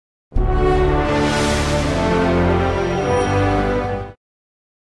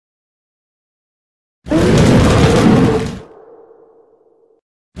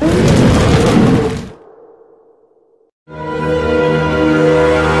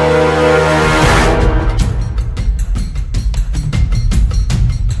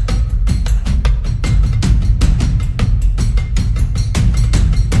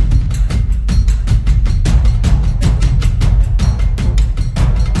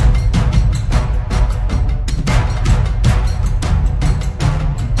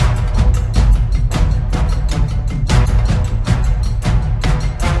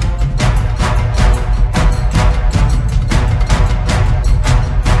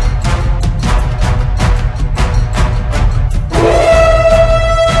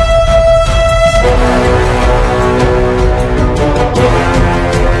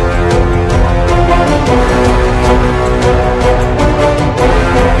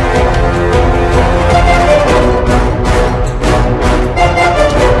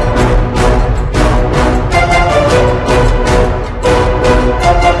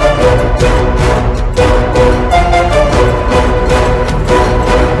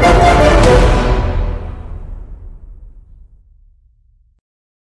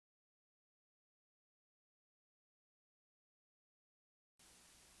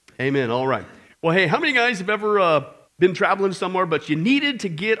Amen. All right. Well, hey, how many guys have ever been traveling somewhere, but you needed to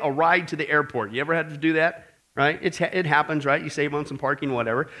get a ride to the airport? You ever had to do that? Right? It happens, right? You save on some parking,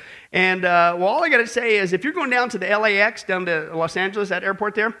 whatever. And, well, all I got to say is if you're going down to the LAX, down to Los Angeles, that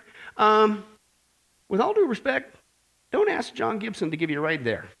airport there, with all due respect, don't ask John Gibson to give you a ride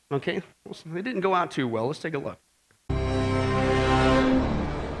there, okay? It didn't go out too well. Let's take a look.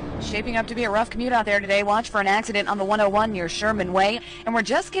 Shaping up to be a rough commute out there today. Watch for an accident on the 101 near Sherman Way. And we're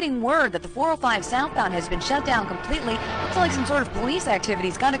just getting word that the 405 southbound has been shut down completely. Looks like some sort of police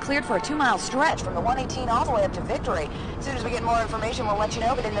activity's got it cleared for a 2-mile stretch from the 118 all the way up to Victory. As soon as we get more information, we'll let you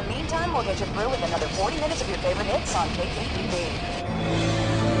know. But in the meantime, we'll get you through with another 40 minutes of your favorite hits on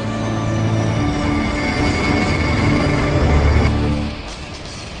KPTV.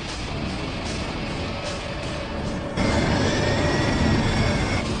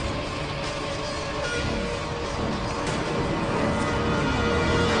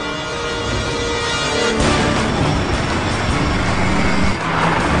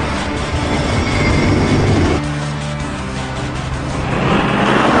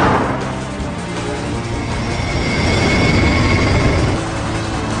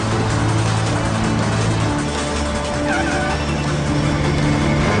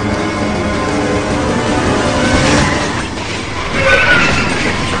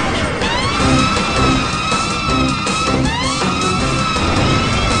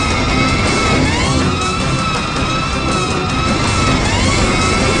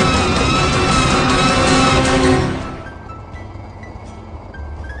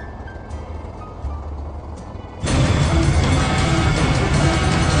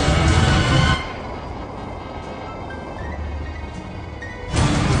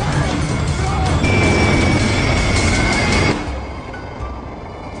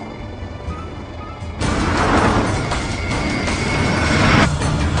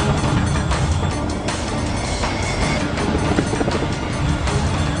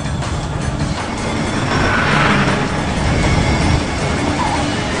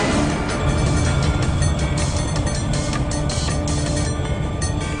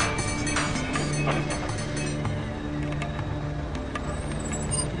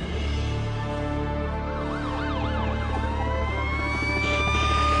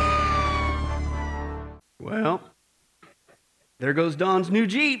 Well, there goes Don's new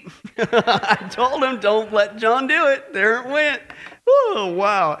Jeep. I told him, don't let John do it. There it went. Oh,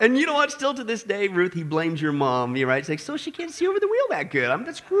 wow. And you know what? Still to this day, Ruth, he blames your mom. You're right. It's like, so she can't see over the wheel that good.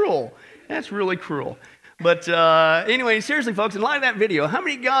 That's cruel. That's really cruel. But anyway, seriously, folks, in light of that video, how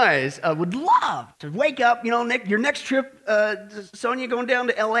many guys would love to wake up, your next trip, Sonia, going down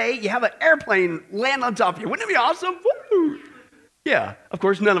to L.A., you have an airplane land on top of you. Wouldn't it be awesome? Woo! Yeah, of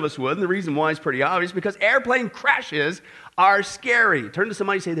course, none of us would. And the reason why is pretty obvious, because airplane crashes are scary. Turn to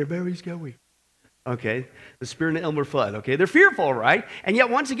somebody and say, they're very scary. Okay, the Spirit and Elmer Fudd. Okay, they're fearful, right? And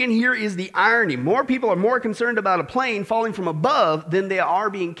yet, once again, here is the irony. More people are more concerned about a plane falling from above than they are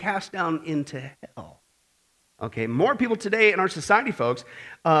being cast down into hell. Okay, more people today in our society, folks,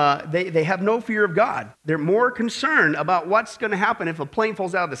 they have no fear of God. They're more concerned about what's going to happen if a plane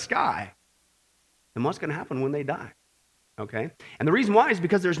falls out of the sky than what's going to happen when they die. Okay? And the reason why is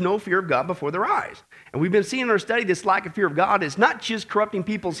because there's no fear of God before their eyes. And we've been seeing in our study this lack of fear of God is not just corrupting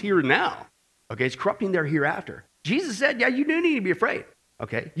people's here and now. Okay? It's corrupting their hereafter. Jesus said, yeah, you do need to be afraid.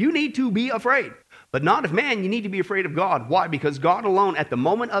 Okay? You need to be afraid. But not of man, you need to be afraid of God. Why? Because God alone, at the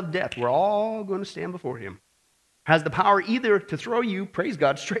moment of death, we're all going to stand before him, has the power either to throw you, praise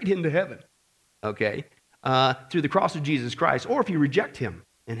God, straight into heaven. Okay? Through the cross of Jesus Christ. Or if you reject him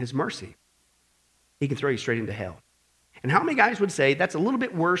and his mercy, he can throw you straight into hell. And how many guys would say that's a little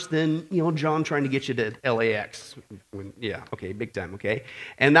bit worse than, John trying to get you to LAX? Yeah, okay, big time, okay?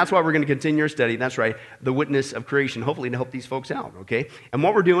 And that's why we're going to continue our study. That's right, the witness of creation, hopefully to help these folks out, okay? And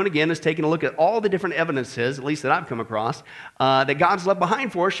what we're doing, again, is taking a look at all the different evidences, at least that I've come across, that God's left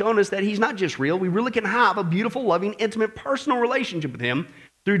behind for us, showing us that he's not just real. We really can have a beautiful, loving, intimate, personal relationship with him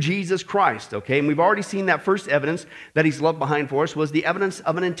through Jesus Christ, okay? And we've already seen that first evidence that he's left behind for us was the evidence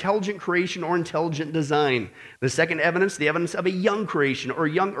of an intelligent creation or intelligent design. The second evidence, the evidence of a young creation or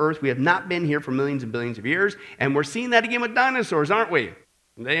young earth. We have not been here for millions and billions of years, and we're seeing that again with dinosaurs, aren't we?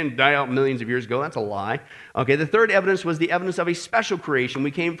 They didn't die out millions of years ago. That's a lie. Okay, the third evidence was the evidence of a special creation.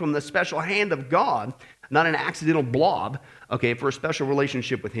 We came from the special hand of God, not an accidental blob, okay, for a special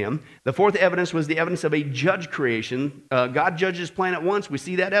relationship with him. The fourth evidence was the evidence of a judge creation. God judged his planet once. We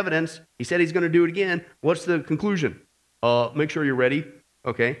see that evidence. He said he's going to do it again. What's the conclusion? Make sure you're ready,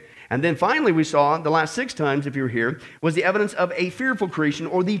 okay? And then finally we saw, the last 6 times, if you were here, was the evidence of a fearful creation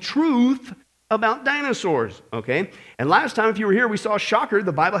or the truth about dinosaurs, okay? And last time, if you were here, we saw a shocker.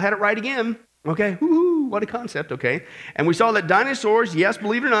 The Bible had it right again, okay? Woo-hoo, what a concept, okay? And we saw that dinosaurs, yes,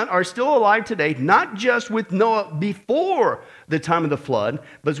 believe it or not, are still alive today, not just with Noah before the time of the flood,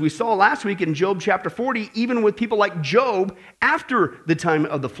 but as we saw last week in Job chapter 40, even with people like Job after the time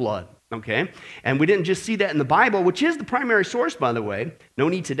of the flood. Okay? And we didn't just see that in the Bible, which is the primary source, by the way. No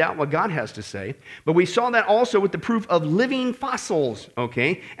need to doubt what God has to say. But we saw that also with the proof of living fossils,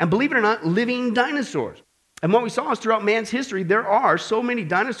 okay? And believe it or not, living dinosaurs. And what we saw is throughout man's history, there are so many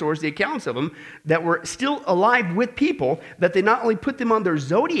dinosaurs, the accounts of them, that were still alive with people, that they not only put them on their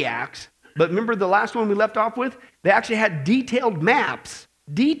zodiacs, but remember the last one we left off with? They actually had detailed maps,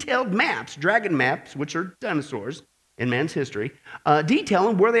 dragon maps, which are dinosaurs, in man's history,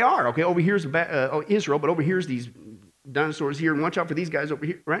 detailing where they are. Okay, over here's Israel, but over here's these dinosaurs here, and watch out for these guys over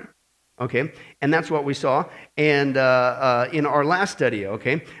here, right? Okay, and that's what we saw and in our last study,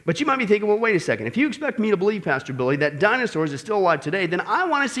 okay? But you might be thinking, well, wait a second. If you expect me to believe, Pastor Billy, that dinosaurs are still alive today, then I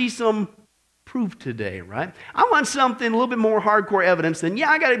want to see some proof today, right? I want something a little bit more hardcore evidence than, yeah,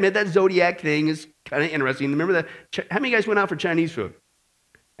 I got to admit, that zodiac thing is kind of interesting. Remember that? How many guys went out for Chinese food?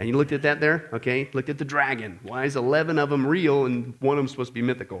 And you looked at that there, okay? Looked at the dragon. Why is 11 of them real and one of them supposed to be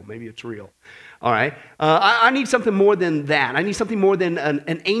mythical? Maybe it's real. All right. I need something more than that. I need something more than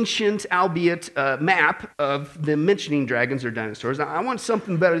an ancient, albeit map of them mentioning dragons or dinosaurs. I want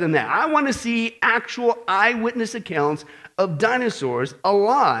something better than that. I want to see actual eyewitness accounts of dinosaurs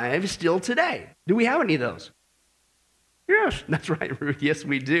alive still today. Do we have any of those? Yes, that's right, Ruth. Yes,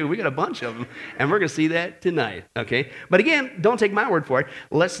 we do. We got a bunch of them, and we're going to see that tonight, okay? But again, don't take my word for it.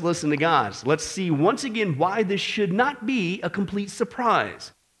 Let's listen to God's. Let's see once again why this should not be a complete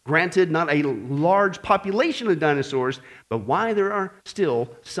surprise. Granted, not a large population of dinosaurs, but why there are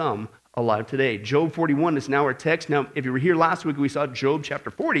still some alive today. Job 41 is now our text. Now, if you were here last week, we saw Job chapter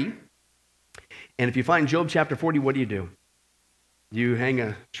 40. And if you find Job chapter 40, what do? You hang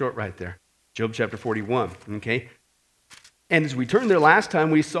a short right there. Job chapter 41, okay? And as we turned there last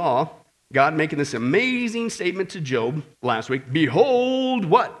time, we saw God making this amazing statement to Job last week. Behold,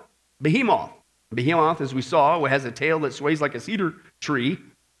 what? Behemoth. Behemoth, as we saw, has a tail that sways like a cedar tree,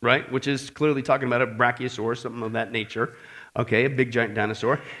 right? Which is clearly talking about a brachiosaur, something of that nature. Okay, a big giant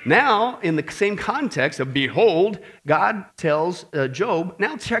dinosaur. Now, in the same context of behold, God tells Job,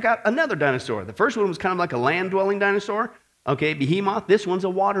 now check out another dinosaur. The first one was kind of like a land-dwelling dinosaur. Okay, Behemoth. This one's a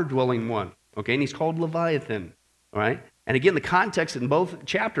water-dwelling one. Okay, and he's called Leviathan. All right? And again, the context in both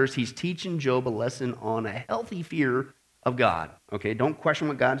chapters, he's teaching Job a lesson on a healthy fear of God. Okay, don't question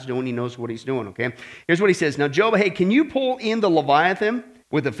what God's doing. He knows what he's doing, okay? Here's what he says. Now, Job, hey, can you pull in the Leviathan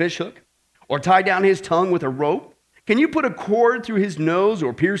with a fish hook? Or tie down his tongue with a rope? Can you put a cord through his nose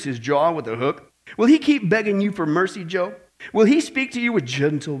or pierce his jaw with a hook? Will he keep begging you for mercy, Job? Will he speak to you with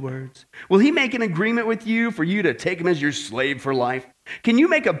gentle words? Will he make an agreement with you for you to take him as your slave for life? Can you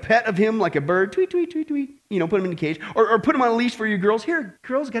make a pet of him like a bird? Tweet, tweet, tweet, tweet. You know, put him in a cage. Or put him on a leash for your girls. Here,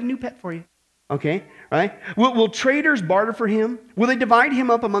 girls, got a new pet for you. Okay, right? Will traders barter for him? Will they divide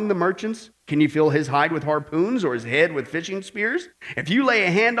him up among the merchants? Can you fill his hide with harpoons or his head with fishing spears? If you lay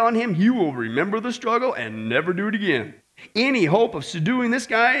a hand on him, you will remember the struggle and never do it again. Any hope of subduing this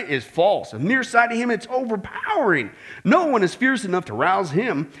guy is false. A mere sight of him, it's overpowering. No one is fierce enough to rouse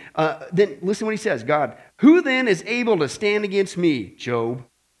him. Then listen what he says, God. Who then is able to stand against me, Job?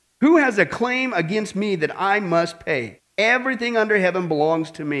 Who has a claim against me that I must pay? Everything under heaven belongs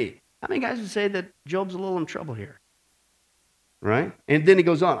to me. How many guys would say that Job's a little in trouble here? Right? And then he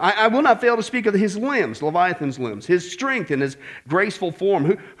goes on. I will not fail to speak of his limbs, Leviathan's limbs, his strength and his graceful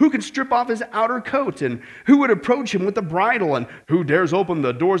form. Who can strip off his outer coat? And who would approach him with the bridle? And who dares open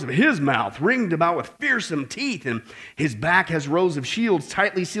the doors of his mouth, ringed about with fearsome teeth? And his back has rows of shields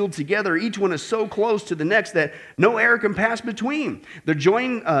tightly sealed together. Each one is so close to the next that no air can pass between. They're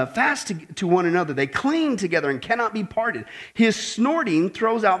joined fast to one another. They cling together and cannot be parted. His snorting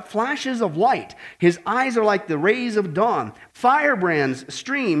throws out flashes of light. His eyes are like the rays of dawn. Firebrands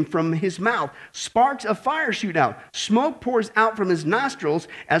stream from his mouth. Sparks of fire shoot out. Smoke pours out from his nostrils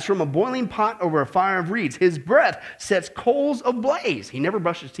as from a boiling pot over a fire of reeds. His breath sets coals ablaze. He never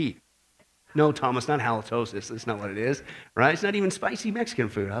brushes teeth. No, Thomas, not halitosis. That's not what it is, right? It's not even spicy Mexican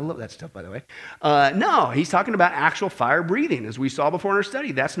food. I love that stuff, by the way. No, he's talking about actual fire breathing, as we saw before in our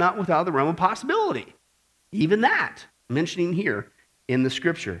study. That's not without the realm of possibility. Even that, mentioning here in the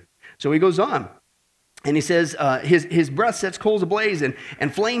scripture. So he goes on. And he says, his breath sets coals ablaze, and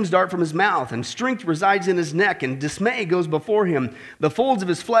flames dart from his mouth, and strength resides in his neck, and dismay goes before him. The folds of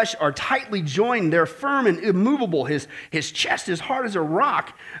his flesh are tightly joined. They're firm and immovable. His chest is hard as a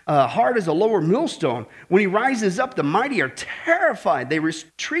rock, hard as a lower millstone. When he rises up, the mighty are terrified. They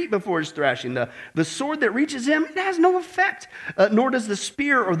retreat before his thrashing. The sword that reaches him, it has no effect, nor does the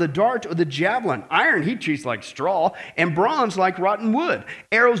spear or the dart or the javelin. Iron he treats like straw, and bronze like rotten wood.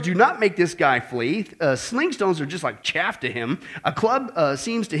 Arrows do not make this guy flee. Sling stones are just like chaff to him. A club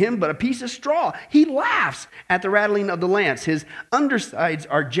seems to him but a piece of straw. He laughs at the rattling of the lance. His undersides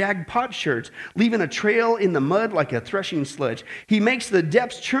are jagged potsherds, leaving a trail in the mud like a threshing sledge. He makes the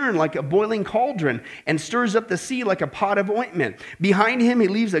depths churn like a boiling cauldron and stirs up the sea like a pot of ointment. Behind him he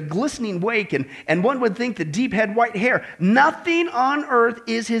leaves a glistening wake, and one would think the deep had white hair. Nothing on earth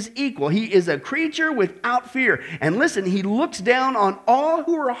is his equal. He is a creature without fear. And listen, he looks down on all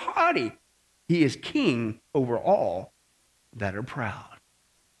who are haughty. He is king over all that are proud.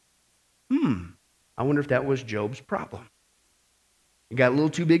 I wonder if that was Job's problem. He got a little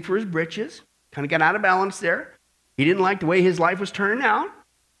too big for his britches, kind of got out of balance there. He didn't like the way his life was turning out,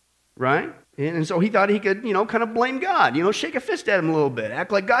 right? And so he thought he could, kind of blame God, shake a fist at him a little bit,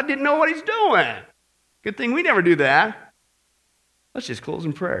 act like God didn't know what he's doing. Good thing we never do that. Let's just close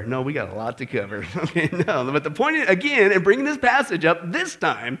in prayer. No, we got a lot to cover. Okay, no, but the point, again, in bringing this passage up this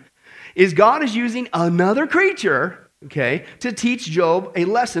time, is God is using another creature, okay, to teach Job a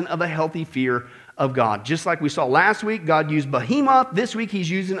lesson of a healthy fear of God. Just like we saw last week, God used Behemoth. This week, he's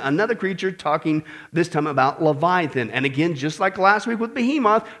using another creature, talking this time about Leviathan. And again, just like last week with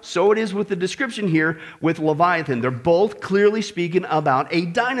Behemoth, so it is with the description here with Leviathan. They're both clearly speaking about a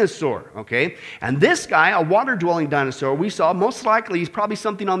dinosaur, okay? And this guy, a water-dwelling dinosaur, we saw most likely he's probably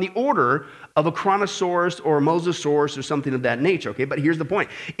something on the order of a Chronosaurus or a Mosasaurus or something of that nature, okay? But here's the point.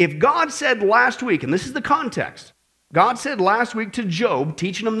 If God said last week, and this is the context, God said last week to Job,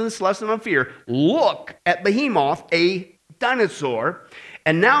 teaching him this lesson on fear, look at Behemoth, a dinosaur.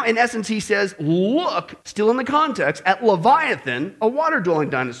 And now, in essence, he says, look, still in the context, at Leviathan, a water-dwelling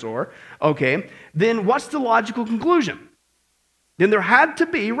dinosaur, okay? Then what's the logical conclusion? Then there had to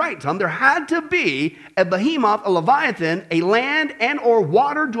be, right, Tom, there had to be a Behemoth, a Leviathan, a land and or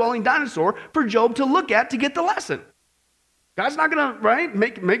water-dwelling dinosaur for Job to look at to get the lesson. God's not going to, right,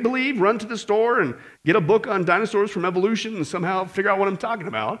 make believe, run to the store and get a book on dinosaurs from evolution and somehow figure out what I'm talking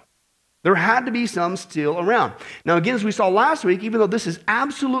about. There had to be some still around. Now, again, as we saw last week, even though this is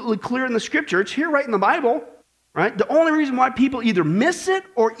absolutely clear in the scripture, it's here right in the Bible, right? The only reason why people either miss it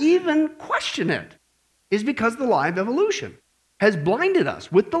or even question it is because the lie of evolution has blinded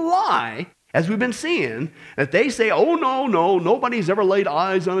us with the lie, as we've been seeing, that they say, oh, no, nobody's ever laid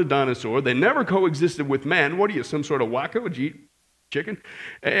eyes on a dinosaur. They never coexisted with man. What are you, some sort of wacko? Would you eat chicken?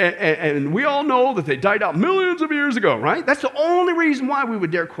 And we all know that they died out millions of years ago, right? That's the only reason why we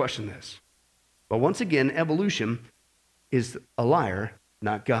would dare question this. But once again, evolution is a liar,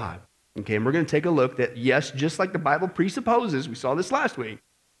 not God. Okay, and we're going to take a look that, yes, just like the Bible presupposes, we saw this last week,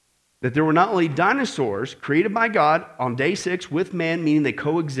 that there were not only dinosaurs created by God on day 6 with man, meaning they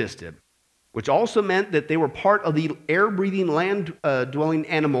coexisted, which also meant that they were part of the air-breathing, land-dwelling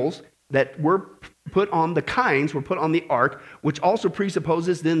animals that were put on, the kinds were put on the ark, which also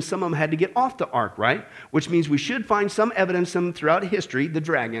presupposes then some of them had to get off the ark, right? Which means we should find some evidence of them throughout history, the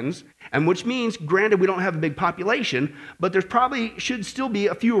dragons, and which means, granted, we don't have a big population, but there's probably should still be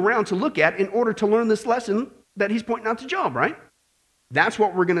a few around to look at in order to learn this lesson that he's pointing out to Job, right? That's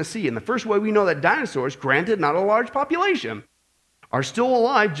what we're going to see. And the first way we know that dinosaurs, granted not a large population, are still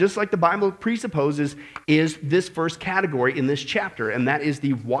alive, just like the Bible presupposes, is this first category in this chapter, and that is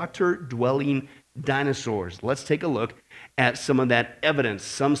the water-dwelling dinosaurs. Let's take a look at some of that evidence,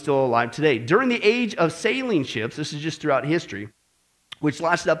 some still alive today. During the age of sailing ships, this is just throughout history, which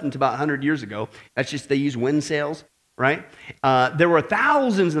lasted up until about 100 years ago. That's just they use wind sails, right? There were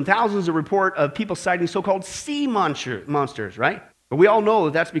thousands and thousands of reports of people sighting so-called sea monsters, right? But we all know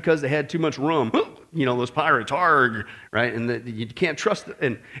that that's because they had too much rum. You know, those pirates, arg, right? And you can't trust them.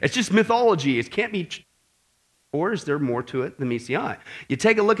 And it's just mythology. It can't be, or is there more to it than meets the eye? You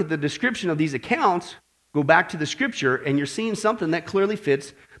take a look at the description of these accounts, go back to the scripture, and you're seeing something that clearly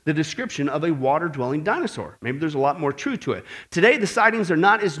fits the description of a water-dwelling dinosaur. Maybe there's a lot more truth to it. Today, the sightings are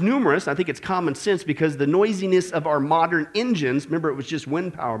not as numerous. I think it's common sense because the noisiness of our modern engines, remember it was just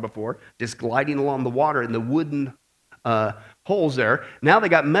wind power before, just gliding along the water in the wooden holes there. Now they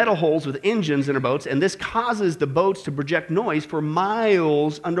got metal holes with engines in their boats, and this causes the boats to project noise for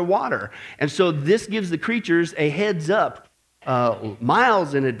miles underwater. And so this gives the creatures a heads up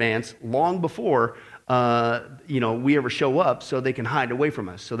miles in advance, long before we ever show up so they can hide away from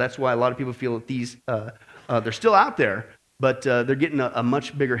us. So that's why a lot of people feel that these, they're still out there, but they're getting a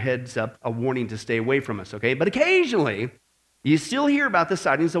much bigger heads up, a warning to stay away from us, okay? But occasionally, you still hear about the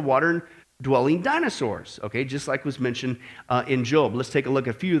sightings of water-dwelling dinosaurs, okay? Just like was mentioned in Job. Let's take a look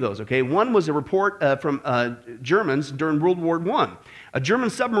at a few of those, okay? One was a report from Germans during World War I. A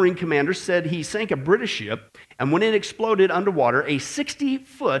German submarine commander said he sank a British ship, and when it exploded underwater, a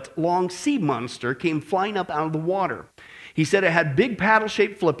 60-foot-long sea monster came flying up out of the water. He said it had big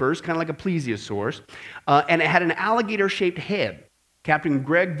paddle-shaped flippers, kind of like a plesiosaurus, and it had an alligator-shaped head. Captain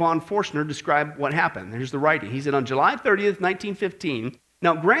Greg von Forstner described what happened. Here's the writing. He said, on July 30th, 1915,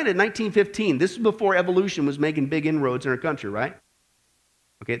 now granted, 1915, this was before evolution was making big inroads in our country, right?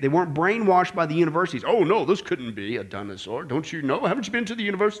 Okay, they weren't brainwashed by the universities. Oh, no, this couldn't be a dinosaur. Don't you know? Haven't you been to the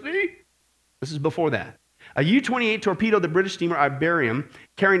university? This is before that. A U-28 torpedoed the British steamer Iberium,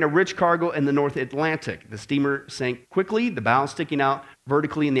 carrying a rich cargo in the North Atlantic. The steamer sank quickly, the bow sticking out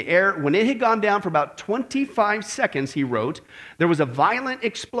vertically in the air. When it had gone down for about 25 seconds, he wrote, there was a violent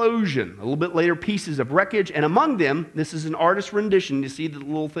explosion. A little bit later, pieces of wreckage, and among them, this is an artist's rendition. You see the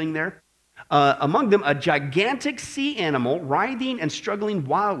little thing there? Among them, a gigantic sea animal, writhing and struggling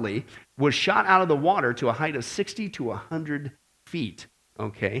wildly, was shot out of the water to a height of 60 to 100 feet.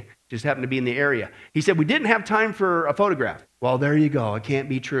 Okay, just happened to be in the area. He said, we didn't have time for a photograph. Well, there you go. It can't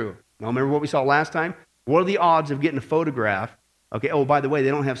be true. Now, remember what we saw last time? What are the odds of getting a photograph? Okay, oh, by the way, they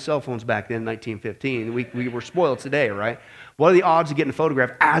don't have cell phones back then in 1915. We were spoiled today, right? What are the odds of getting a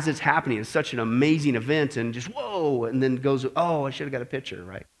photograph as it's happening? It's such an amazing event, and just, whoa, and then goes, oh, I should have got a picture,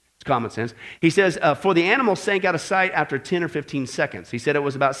 right? It's common sense. He says, for the animal sank out of sight after 10 or 15 seconds. He said it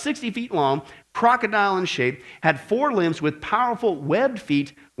was about 60 feet long, crocodile in shape, had 4 limbs with powerful webbed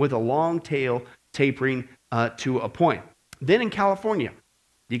feet with a long tail tapering to a point. Then in California,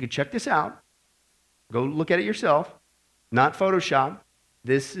 you could check this out. Go look at it yourself. Not Photoshop.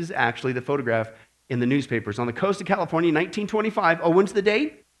 This is actually the photograph in the newspapers. On the coast of California, 1925. Oh, when's the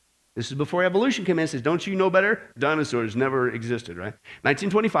date? This is before evolution came in. It says, don't you know better? Dinosaurs never existed, right?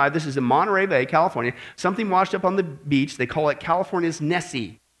 1925, this is in Monterey Bay, California. Something washed up on the beach. They call it California's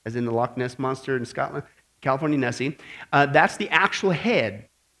Nessie, as in the Loch Ness Monster in Scotland. California Nessie. That's the actual head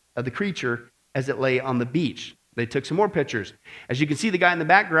of the creature as it lay on the beach. They took some more pictures. As you can see, the guy in the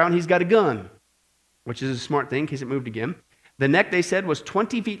background, he's got a gun, which is a smart thing in case it moved again. The neck, they said, was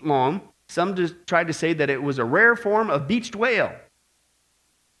 20 feet long. Some just tried to say that it was a rare form of beached whale.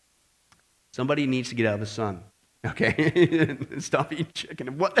 Somebody needs to get out of the sun, okay? Stop eating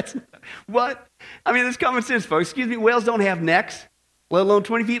chicken. What? I mean, that's common sense, folks. Excuse me, whales don't have necks, let alone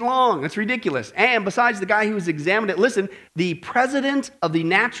 20 feet long. That's ridiculous. And besides, the guy who was examined it, listen, the president of the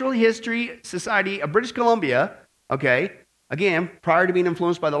Natural History Society of British Columbia, okay, again, prior to being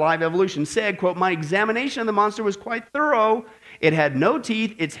influenced by the live evolution, said, quote, my examination of the monster was quite thorough. It had no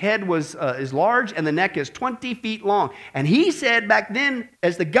teeth, its head is large, and the neck is 20 feet long. And he said back then,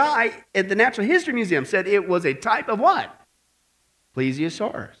 as the guy at the Natural History Museum said, it was a type of what?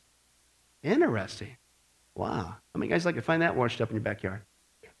 Plesiosaurus. Interesting. Wow. How many guys like to find that washed up in your backyard?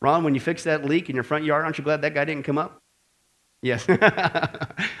 Ron, when you fix that leak in your front yard, aren't you glad that guy didn't come up? Yes.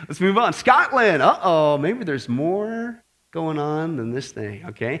 Let's move on. Scotland. Uh-oh, maybe there's more going on than this thing,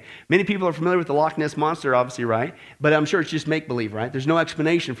 okay? Many people are familiar with the Loch Ness Monster, obviously, right? But I'm sure it's just make-believe, right? There's no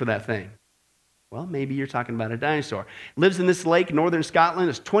explanation for that thing. Well, maybe you're talking about a dinosaur. Lives in this lake, northern Scotland.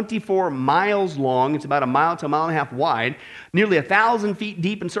 It's 24 miles long. It's about a mile to a mile and a half wide. Nearly 1,000 feet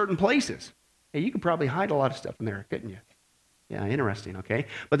deep in certain places. Hey, you could probably hide a lot of stuff in there, couldn't you? Yeah, interesting, okay?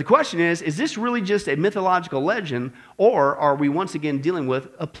 But the question is this really just a mythological legend, or are we once again dealing with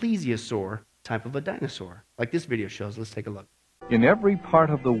a plesiosaur type of a dinosaur, like this video shows? Let's take a look. In every part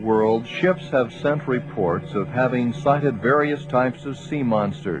of the world, ships have sent reports of having sighted various types of sea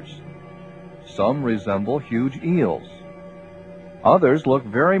monsters. Some resemble huge eels. Others look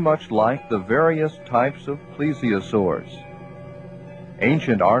very much like the various types of plesiosaurs.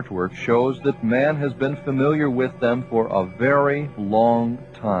 Ancient artwork shows that man has been familiar with them for a very long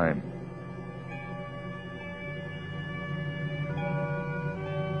time.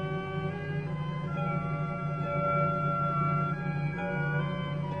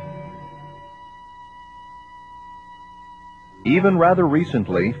 Even rather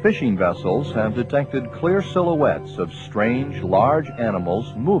recently, fishing vessels have detected clear silhouettes of strange, large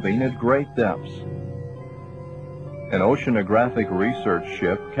animals moving at great depths. An oceanographic research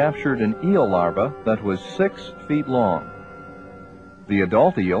ship captured an eel larva that was 6 feet long. The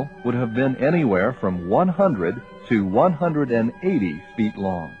adult eel would have been anywhere from 100 to 180 feet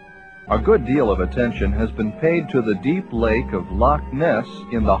long. A good deal of attention has been paid to the deep lake of Loch Ness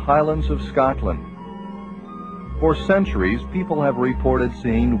in the Highlands of Scotland. For centuries, people have reported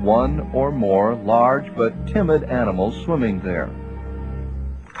seeing one or more large but timid animals swimming there.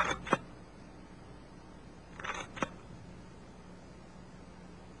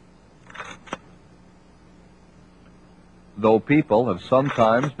 Though people have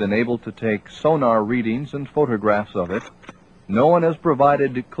sometimes been able to take sonar readings and photographs of it, no one has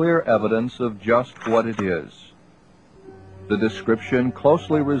provided clear evidence of just what it is. The description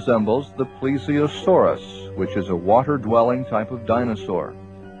closely resembles the Plesiosaurus, which is a water-dwelling type of dinosaur.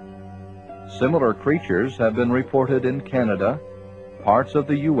 Similar creatures have been reported in Canada, parts of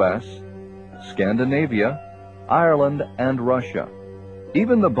the U.S., Scandinavia, Ireland, and Russia.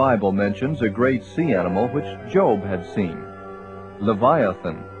 Even the Bible mentions a great sea animal which Job had seen,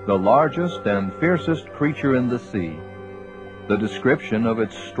 Leviathan, the largest and fiercest creature in the sea. The description of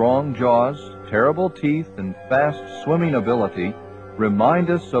its strong jaws, terrible teeth, and fast swimming ability remind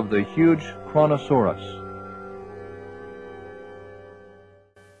us of the huge Kronosaurus.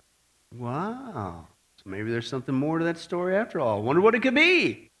 Wow. So maybe there's something more to that story after all. I wonder what it could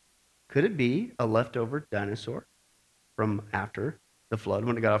be. Could it be a leftover dinosaur from after the flood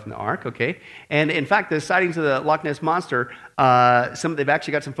when it got off in the ark? Okay. And in fact, the sightings of the Loch Ness Monster, they've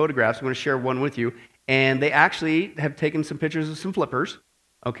actually got some photographs. I'm going to share one with you. And they actually have taken some pictures of some flippers,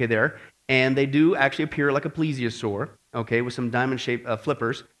 okay, there. And they do actually appear like a plesiosaur, okay, with some diamond-shaped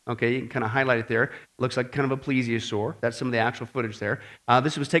flippers. Okay, you can kind of highlight it there. Looks like kind of a plesiosaur. That's some of the actual footage there.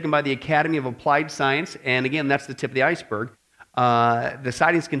 This was taken by the Academy of Applied Science. And again, that's the tip of the iceberg. The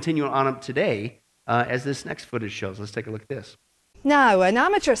sightings continue on up today as this next footage shows. Let's take a look at this. Now, an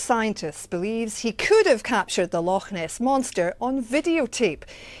amateur scientist believes he could have captured the Loch Ness Monster on videotape.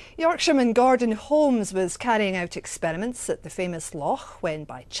 Yorkshireman Gordon Holmes was carrying out experiments at the famous loch when,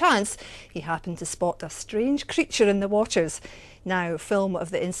 by chance, he happened to spot a strange creature in the waters. Now, film of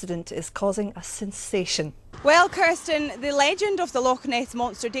the incident is causing a sensation. Well, Kirsten, the legend of the Loch Ness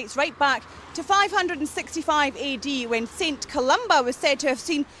Monster dates right back to 565 AD when St Columba was said to have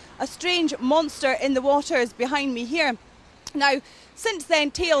seen a strange monster in the waters behind me here. Now, since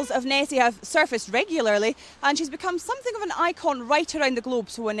then, tales of Nessie have surfaced regularly, and she's become something of an icon right around the globe.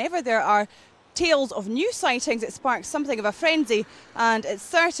 So whenever there are tales of new sightings, it sparks something of a frenzy, and it's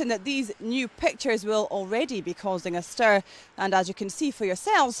certain that these new pictures will already be causing a stir. And as you can see for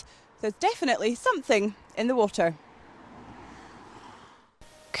yourselves, there's definitely something in the water.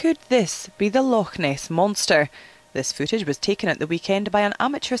 Could this be the Loch Ness Monster? This footage was taken at the weekend by an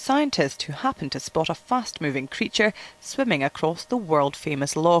amateur scientist who happened to spot a fast-moving creature swimming across the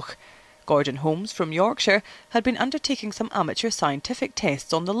world-famous loch. Gordon Holmes from Yorkshire had been undertaking some amateur scientific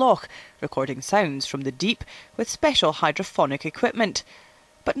tests on the loch, recording sounds from the deep with special hydrophonic equipment.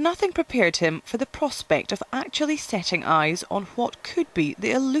 But nothing prepared him for the prospect of actually setting eyes on what could be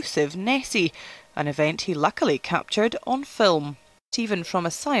the elusive Nessie, an event he luckily captured on film. Even from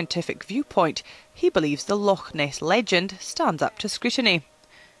a scientific viewpoint, he believes the Loch Ness legend stands up to scrutiny.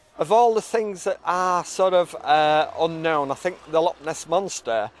 Of all the things that are sort of unknown, I think the Loch Ness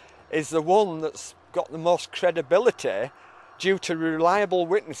Monster is the one that's got the most credibility due to reliable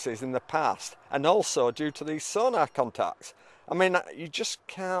witnesses in the past and also due to these sonar contacts. I mean, you just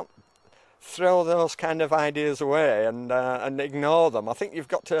can't throw those kind of ideas away and ignore them. I think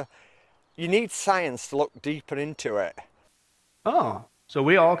you need science to look deeper into it. Oh, so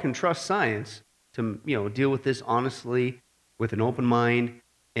we all can trust science to, deal with this honestly, with an open mind,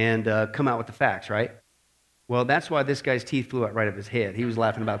 and come out with the facts, right? Well, that's why this guy's teeth flew out right of his head. He was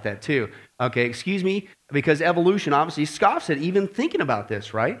laughing about that too. Okay, excuse me, because evolution obviously scoffs at even thinking about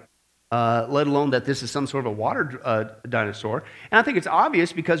this, right? Let alone that this is some sort of a water dinosaur. And I think it's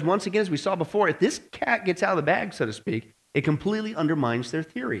obvious because, once again, as we saw before, if this cat gets out of the bag, so to speak, it completely undermines their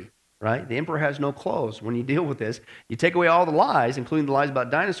theory. Right? The emperor has no clothes. When you deal with this, you take away all the lies, including the lies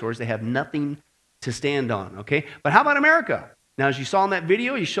about dinosaurs, they have nothing to stand on, okay? But how about America? Now, as you saw in that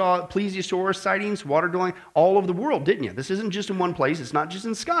video, you saw plesiosaur sightings, water-dwelling, all over the world, didn't you? This isn't just in one place. It's not just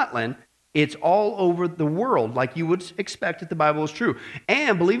in Scotland. It's all over the world, like you would expect if the Bible is true.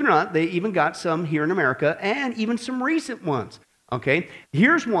 And believe it or not, they even got some here in America, and even some recent ones, okay?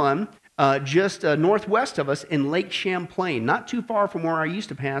 Here's one just northwest of us in Lake Champlain, not too far from where I used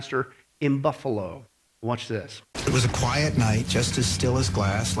to pastor in Buffalo. Watch this. It was a quiet night, just as still as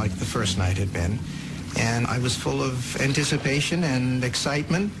glass, like the first night had been. And I was full of anticipation and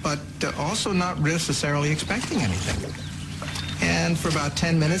excitement, but also not necessarily expecting anything. And for about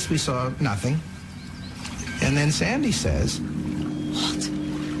 10 minutes, we saw nothing. And then Sandy says, "Halt!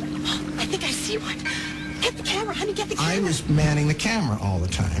 I think I see one. Get the camera, honey, get the camera." I was manning the camera all the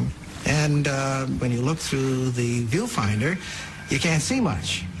time. And when you look through the viewfinder, you can't see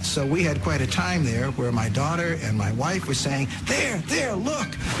much. So we had quite a time there where my daughter and my wife were saying, there, look.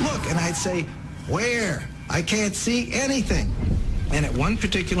 And I'd say, where? I can't see anything. And at one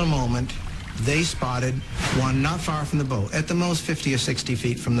particular moment, they spotted one not far from the boat, at the most 50 or 60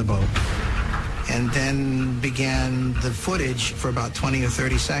 feet from the boat. And then began the footage for about 20 or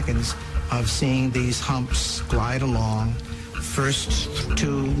 30 seconds of seeing these humps glide along, first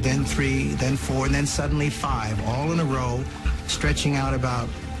 2, then 3, then 4, and then suddenly 5, all in a row, stretching out about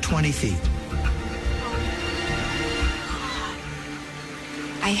 20 feet.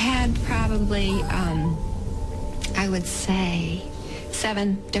 I had probably, I would say,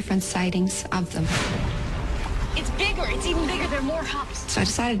 7 different sightings of them. It's bigger. It's even bigger. There are more humps. So I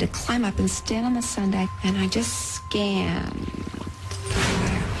decided to climb up and stand on the sundeck, and I just scanned the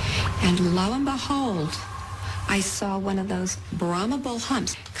water. And lo and behold, I saw one of those Brahma bull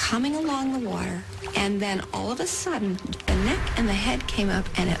humps coming along the water, and then all of a sudden, the neck and the head came up,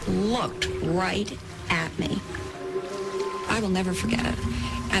 and it looked right at me. I will never forget it.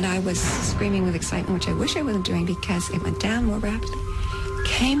 And I was screaming with excitement, which I wish I wasn't doing, because it went down more rapidly,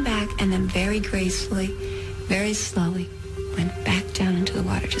 came back, and then very gracefully, very slowly, went back down into the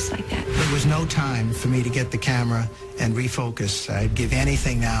water just like that. There was no time for me to get the camera and refocus. I'd give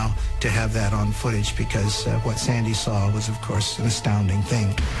anything now to have that on footage, because what Sandy saw was, of course, an astounding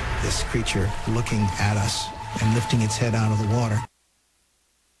thing. This creature looking at us and lifting its head out of the water.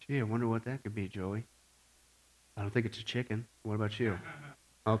 Gee, I wonder what that could be, Joey. I don't think it's a chicken. What about you?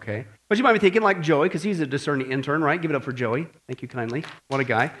 Okay. But you might be thinking like Joey, because he's a discerning intern, right? Give it up for Joey. Thank you kindly. What a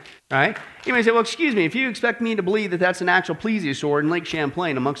guy. All right. You may say, well, excuse me, if you expect me to believe that that's an actual plesiosaur in Lake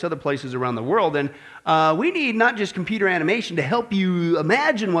Champlain, amongst other places around the world, then we need not just computer animation to help you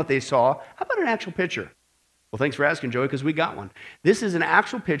imagine what they saw. How about an actual picture? Well, thanks for asking, Joey, because we got one. This is an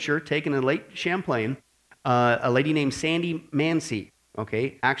actual picture taken in Lake Champlain. A lady named Sandy Mancy,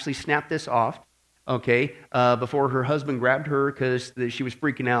 okay, actually snapped this off. Okay, before her husband grabbed her because she was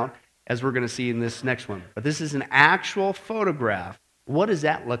freaking out, as we're going to see in this next one. But this is an actual photograph. What does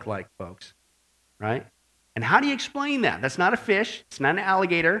that look like, folks? Right? And how do you explain that? That's not a fish. It's not an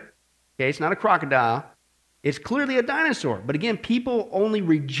alligator. Okay, it's not a crocodile. It's clearly a dinosaur. But again, people only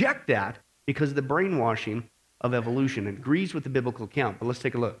reject that because of the brainwashing of evolution. It agrees with the biblical account. But let's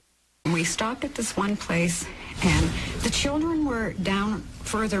take a look. We stopped at this one place, and the children were down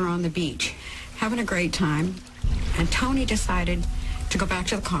further on the beach, having a great time, and Tony decided to go back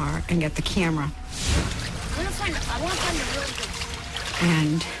to the car and get the camera. I want to find a really good...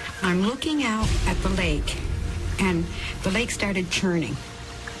 And I'm looking out at the lake, and the lake started churning.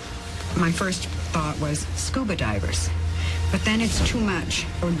 My first thought was scuba divers, but then it's too much.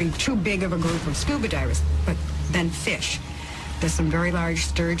 It would be too big of a group of scuba divers, but then fish. There's some very large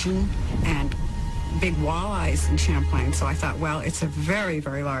sturgeon and big walleyes in Champlain, so I thought, well, it's a very,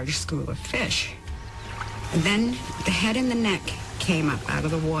 very large school of fish. And then the head and the neck came up out of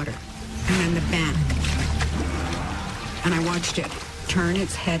the water, and then the back. And I watched it turn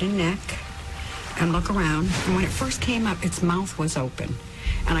its head and neck and look around, and when it first came up, its mouth was open,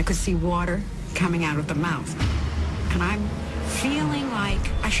 and I could see water coming out of the mouth. And I'm feeling like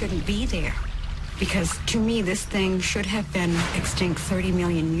I shouldn't be there, because to me, this thing should have been extinct 30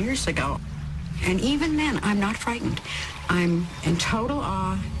 million years ago. And even then, I'm not frightened. I'm in total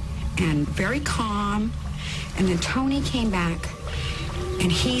awe and very calm. And then Tony came back,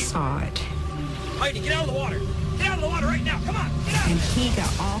 and he saw it. Heidi, get out of the water. Get out of the water right now. Come on, get out. And he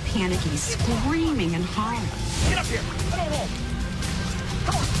got all panicky, screaming and hollering. Get up here. I don't know.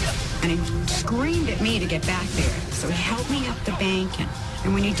 Come on, get up. And he screamed at me to get back there. So he helped me up the bank,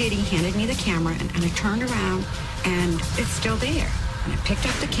 and when he did, he handed me the camera, and I turned around, and it's still there. And I picked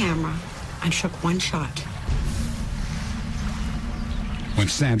up the camera and shook one shot. When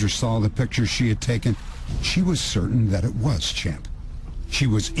Sandra saw the picture she had taken, she was certain that it was Champ. She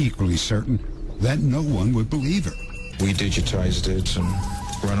was equally certain that no one would believe her. We digitized it and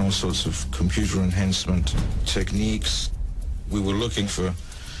ran all sorts of computer enhancement techniques. We were looking for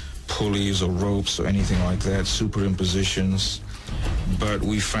pulleys or ropes or anything like that, superimpositions, but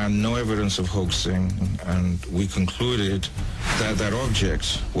we found no evidence of hoaxing, and we concluded that that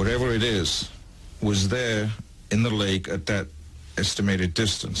object, whatever it is, was there in the lake at that estimated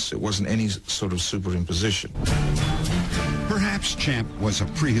distance. It wasn't any sort of superimposition. Perhaps Champ was a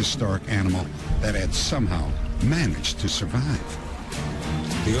prehistoric animal that had somehow managed to survive.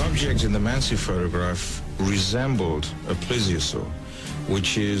 The object in the Mancy photograph resembled a plesiosaur,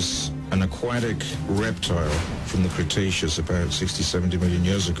 which is an aquatic reptile from the Cretaceous about 60, 70 million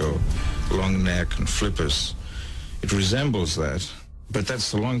years ago, long neck and flippers. It resembles that, but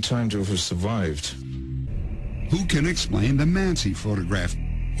that's a long time to have survived. Who can explain the Mancy photograph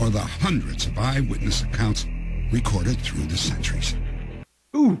or the hundreds of eyewitness accounts recorded through the centuries.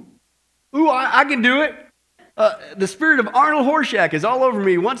 Ooh, I can do it. The spirit of Arnold Horshack is all over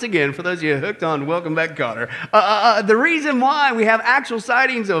me once again. For those of you hooked on Welcome Back, Cotter. The reason why we have actual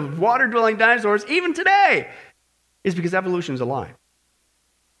sightings of water-dwelling dinosaurs even today is because evolution is a lie.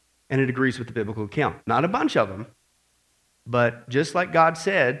 And it agrees with the biblical account. Not a bunch of them, but just like God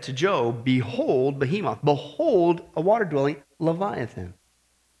said to Job, behold Behemoth, behold a water-dwelling Leviathan.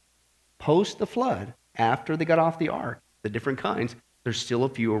 Post the flood, after they got off the ark, the different kinds, there's still a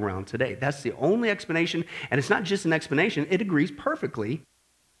few around today. That's the only explanation, and it's not just an explanation, it agrees perfectly,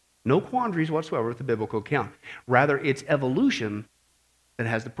 no quandaries whatsoever with the biblical account. Rather, it's evolution that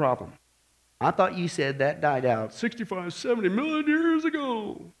has the problem. I thought you said that died out 65, 70 million years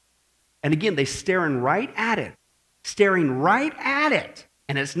ago. And again, they're staring right at it,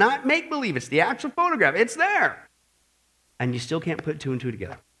 and it's not make-believe, it's the actual photograph, it's there. And you still can't put two and two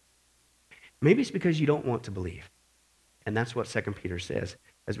together. Maybe it's because you don't want to believe. And that's what 2 Peter says,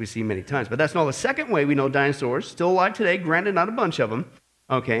 as we see many times. But that's not the second way we know dinosaurs, still alive today, granted not a bunch of them,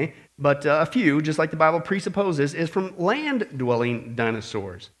 okay, but a few, just like the Bible presupposes, is from land-dwelling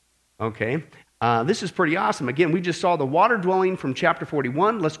dinosaurs, okay. This is pretty awesome. Again, we just saw the water-dwelling from chapter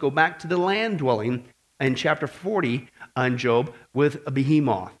 41. Let's go back to the land-dwelling in chapter 40 in Job with a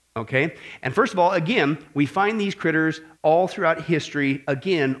behemoth. Okay, and first of all, again, we find these critters all throughout history,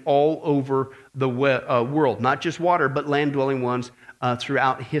 again, all over the world, not just water, but land-dwelling ones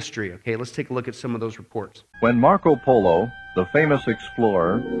throughout history. Okay, let's take a look at some of those reports. When Marco Polo, the famous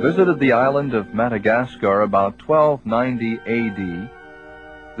explorer, visited the island of Madagascar about 1290 AD,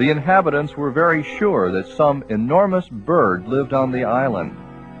 the inhabitants were very sure that some enormous bird lived on the island.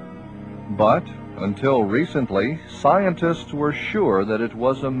 But until recently, scientists were sure that it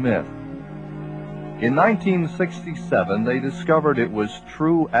was a myth. In 1967, they discovered it was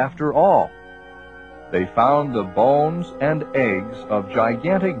true after all. They found the bones and eggs of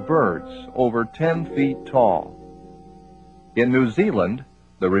gigantic birds over 10 feet tall. In New Zealand,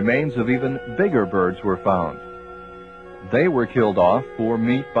 the remains of even bigger birds were found. They were killed off for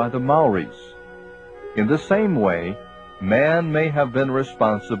meat by the Maoris. In the same way, man may have been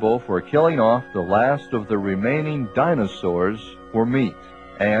responsible for killing off the last of the remaining dinosaurs for meat,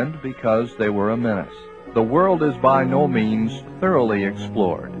 and because they were a menace. The world is by no means thoroughly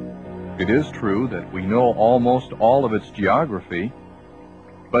explored. It is true that we know almost all of its geography,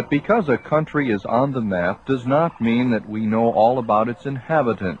 but because a country is on the map does not mean that we know all about its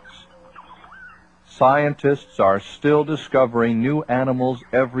inhabitants. Scientists are still discovering new animals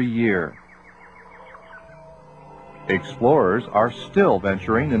every year. Explorers are still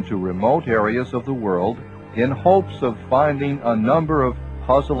venturing into remote areas of the world in hopes of finding a number of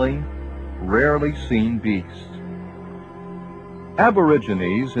puzzling, rarely seen beasts.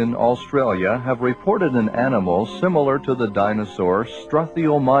 Aborigines in Australia have reported an animal similar to the dinosaur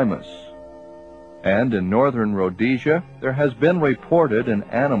Struthiomimus. And in northern Rhodesia, there has been reported an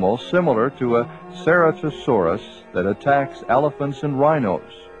animal similar to a Ceratosaurus that attacks elephants and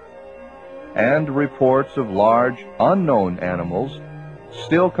rhinos. And reports of large, unknown animals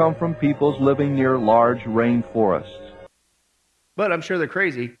still come from peoples living near large rainforests. But I'm sure they're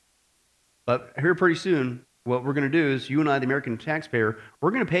crazy. But here pretty soon, what we're going to do is you and I, the American taxpayer,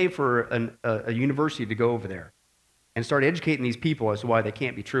 we're going to pay for a university to go over there and start educating these people as to why they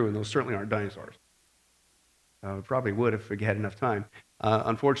can't be true, and those certainly aren't dinosaurs. We probably would if we had enough time,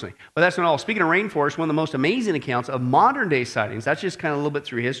 unfortunately. But that's not all. Speaking of rainforest, one of the most amazing accounts of modern-day sightings, that's just kind of a little bit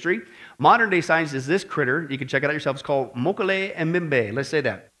through history. Modern-day sightings is this critter. You can check it out yourself. It's called Mokele Mbembe. Let's say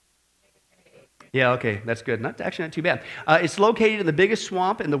that. Yeah, okay, that's good. Actually not too bad. It's located in the biggest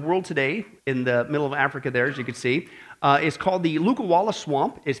swamp in the world today, in the middle of Africa there, as you can see. It's called the Lukawala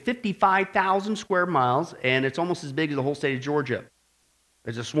Swamp. It's 55,000 square miles, and it's almost as big as the whole state of Georgia.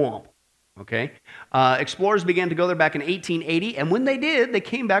 It's a swamp. Okay. Explorers began to go there back in 1880, and when they did, they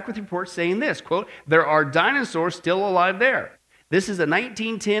came back with reports saying this, quote, there are dinosaurs still alive there. This is a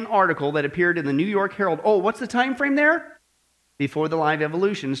 1910 article that appeared in the New York Herald. Oh, what's the time frame there? Before the live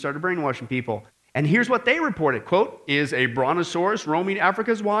evolution started brainwashing people. And here's what they reported, quote, is a brontosaurus roaming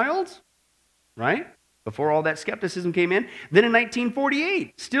Africa's wilds? Right? Before all that skepticism came in. Then in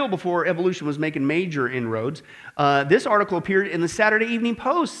 1948, still before evolution was making major inroads, this article appeared in the Saturday Evening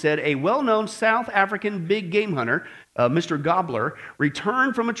Post, said a well-known South African big game hunter, Mr. Gobbler,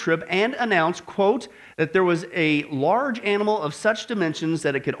 returned from a trip and announced, quote, that there was a large animal of such dimensions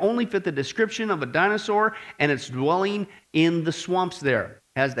that it could only fit the description of a dinosaur, and it's dwelling in the swamps there.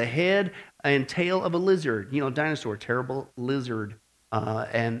 Has the head and tail of a lizard. You know, dinosaur, terrible lizard.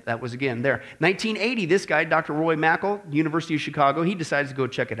 And that was, again, there. 1980, this guy, Dr. Roy Mackle, University of Chicago, he decides to go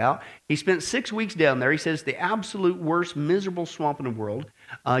check it out. He spent 6 weeks down there. He says the absolute worst, miserable swamp in the world.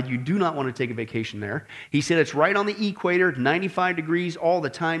 You do not want to take a vacation there. He said it's right on the equator, 95 degrees all the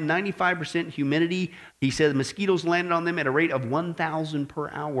time, 95% humidity. He said the mosquitoes landed on them at a rate of 1,000 per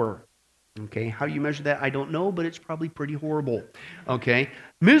hour. Okay, how do you measure that? I don't know, but it's probably pretty horrible. Okay,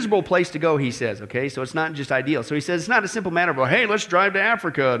 miserable place to go, he says. Okay, so it's not just ideal. So he says it's not a simple matter of, well, hey, let's drive to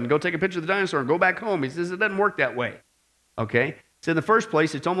Africa and go take a picture of the dinosaur and go back home. He says it doesn't work that way. Okay, so in the first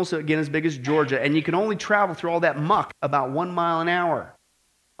place, it's almost, again, as big as Georgia, and you can only travel through all that muck about 1 mile an hour.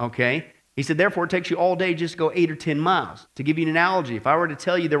 Okay, he said, therefore, it takes you all day just to go 8 or 10 miles. To give you an analogy, if I were to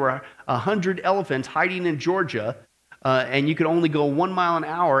tell you there were 100 elephants hiding in Georgia, and you could only go 1 mile an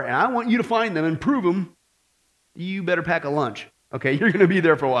hour, and I want you to find them and prove them, you better pack a lunch. Okay, you're going to be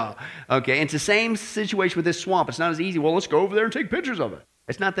there for a while. Okay, and it's the same situation with this swamp. It's not as easy, well, let's go over there and take pictures of it.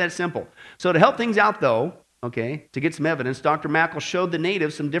 It's not that simple. So to help things out, though, okay, to get some evidence, Dr. Mackle showed the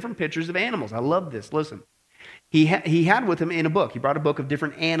natives some different pictures of animals. I love this. Listen. He had with him in a book. He brought a book of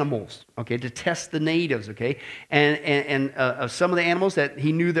different animals, okay, to test the natives, okay, and some of the animals that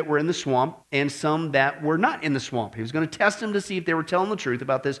he knew that were in the swamp and some that were not in the swamp. He was going to test them to see if they were telling the truth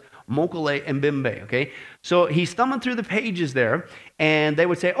about this Mokele and Bimbe, okay. So he's thumbing through the pages there, and they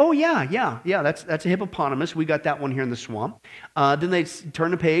would say, oh, yeah, that's a hippopotamus. We got that one here in the swamp. Then they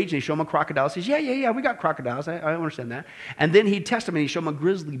turn the page, and they show him a crocodile. He says, yeah, we got crocodiles. I understand that. And then he'd test them, and he'd show them a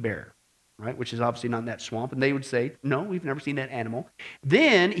grizzly bear. Right, which is obviously not in that swamp. And they would say, no, we've never seen that animal.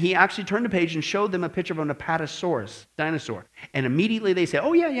 Then he actually turned the page and showed them a picture of an Apatosaurus dinosaur. And immediately they say,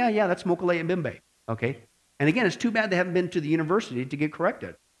 oh, yeah, that's Mokele and Bimbe. Okay? And again, it's too bad they haven't been to the university to get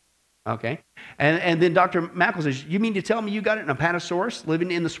corrected. Okay? And then Dr. Mackle says, you mean to tell me you got an Apatosaurus living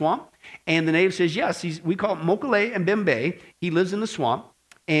in the swamp? And the native says, yes, we call it Mokele and Bimbe. He lives in the swamp.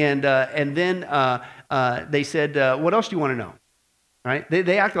 And then they said, what else do you want to know? Right?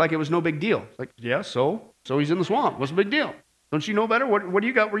 They acted like it was no big deal. It's like, yeah, so he's in the swamp. What's the big deal? Don't you know better? What do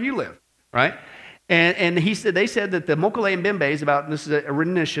you got where you live? Right? And they said that the Mokele and Bimbe is about, this is a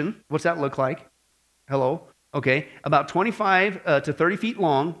rendition. What's that look like? Hello? Okay. About 25 to 30 feet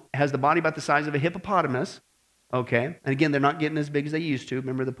long. Has the body about the size of a hippopotamus. Okay. And again, they're not getting as big as they used to.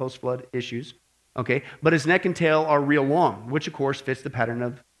 Remember the post-flood issues? Okay. But his neck and tail are real long, which of course fits the pattern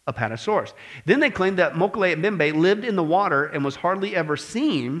of Apatosaurus. Then they claimed that Mokele and Bimbe lived in the water and was hardly ever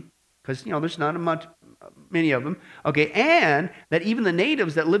seen, because there's not many of them. Okay, and that even the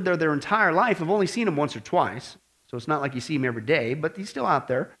natives that lived there their entire life have only seen him once or twice. So it's not like you see him every day, but he's still out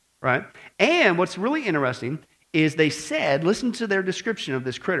there, right? And what's really interesting is they said, listen to their description of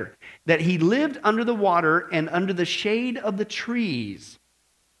this critter, that he lived under the water and under the shade of the trees.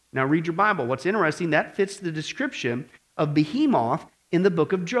 Now read your Bible. What's interesting, that fits the description of Behemoth in the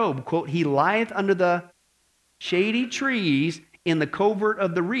book of Job. Quote, he lieth under the shady trees in the covert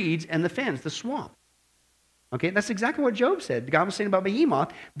of the reeds and the fens, the swamp. Okay, that's exactly what Job said. God was saying about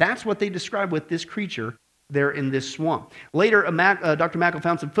Behemoth. That's what they described with this creature there in this swamp. Later, Dr. Mackle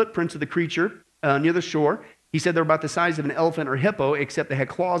found some footprints of the creature near the shore. He said they're about the size of an elephant or hippo, except they had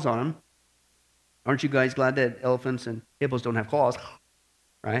claws on them. Aren't you guys glad that elephants and hippos don't have claws?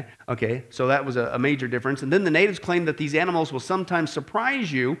 Right? Okay, so that was a major difference. And then the natives claim that these animals will sometimes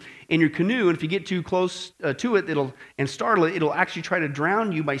surprise you in your canoe, and if you get too close to it, and startle it, it'll actually try to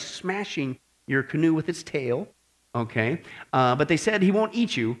drown you by smashing your canoe with its tail. Okay, but they said he won't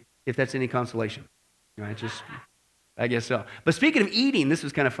eat you if that's any consolation. Right? I guess so. But speaking of eating, this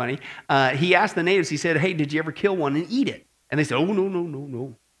was kind of funny. He asked the natives. He said, "Hey, did you ever kill one and eat it?" And they said, "Oh, no."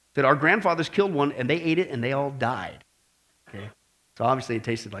 He said, "Our grandfathers killed one, and they ate it, and they all died." Okay. So obviously it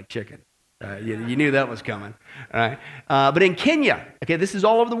tasted like chicken. You knew that was coming. All right. But in Kenya, okay, this is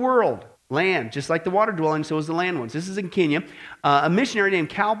all over the world. Land, just like the water dwelling, so is the land ones. This is in Kenya. A missionary named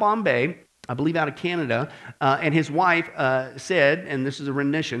Cal Bombay, I believe out of Canada, and his wife said, and this is a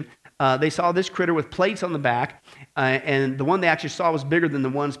rendition, they saw this critter with plates on the back, and the one they actually saw was bigger than the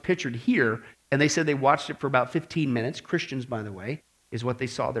ones pictured here, and they said they watched it for about 15 minutes. Christians, by the way, is what they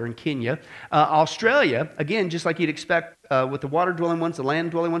saw there in Kenya. Australia, again, just like you'd expect with the water-dwelling ones, the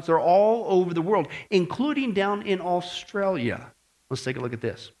land-dwelling ones, they're all over the world, including down in Australia. Let's take a look at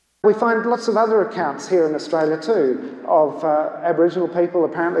this. We find lots of other accounts here in Australia too of Aboriginal people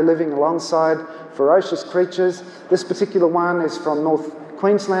apparently living alongside ferocious creatures. This particular one is from North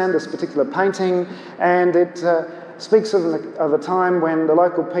Queensland, this particular painting, and it speaks of a time when the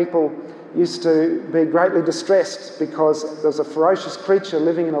local people used to be greatly distressed because there was a ferocious creature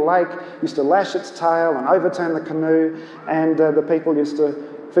living in a lake, used to lash its tail and overturn the canoe, and the people used to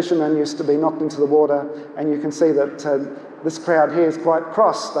fishermen used to be knocked into the water, and you can see that this crowd here is quite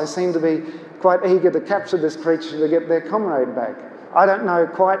cross. They seem to be quite eager to capture this creature to get their comrade back. I don't know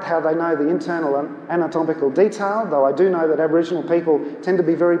quite how they know the internal and anatomical detail, though I do know that Aboriginal people tend to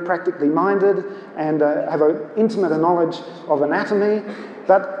be very practically minded and have an intimate knowledge of anatomy.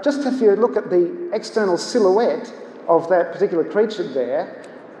 But just if you look at the external silhouette of that particular creature there,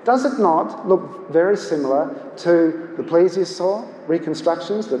 does it not look very similar to the plesiosaur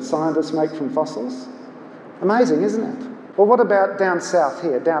reconstructions that scientists make from fossils? Amazing, isn't it? Well, what about down south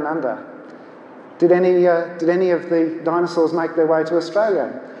here, down under? Did any of the dinosaurs make their way to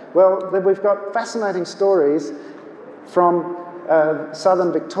Australia? Well, we've got fascinating stories from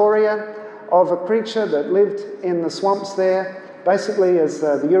southern Victoria of a creature that lived in the swamps there. Basically, as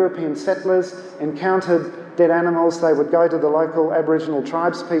the European settlers encountered dead animals, they would go to the local Aboriginal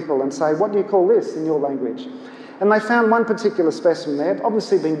tribespeople and say, "What do you call this in your language?" And they found one particular specimen there. It'd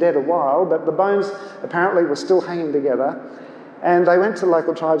obviously been dead a while, but the bones apparently were still hanging together. And they went to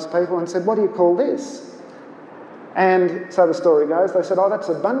local tribespeople and said, "What do you call this?" And so the story goes, they said, "Oh, that's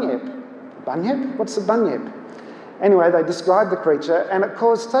a bunyip." "Bunyip? What's a bunyip?" Anyway, they described the creature, and it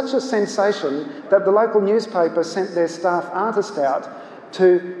caused such a sensation that the local newspaper sent their staff artist out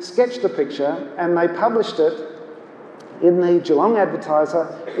to sketch the picture, and they published it in the Geelong Advertiser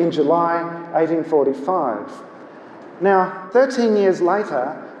in July 1845. Now, 13 years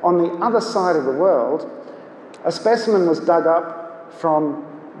later, on the other side of the world, a specimen was dug up from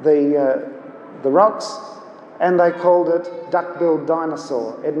the rocks, and they called it duck-billed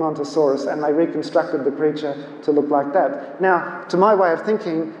dinosaur, Edmontosaurus, and they reconstructed the creature to look like that. Now, to my way of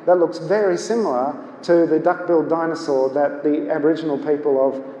thinking, that looks very similar to the duck-billed dinosaur that the Aboriginal people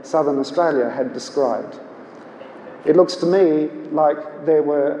of southern Australia had described. It looks to me like there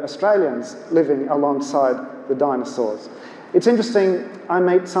were Australians living alongside the dinosaurs. It's interesting, I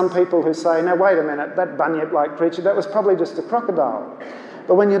meet some people who say, "Now wait a minute, that bunyip-like creature, that was probably just a crocodile."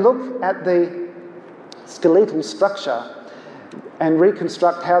 But when you look at the skeletal structure and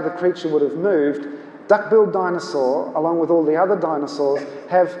reconstruct how the creature would have moved, duck-billed dinosaur, along with all the other dinosaurs,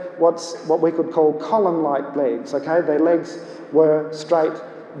 have what we could call column-like legs, okay? Their legs were straight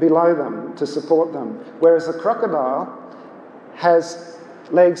below them to support them, whereas a crocodile has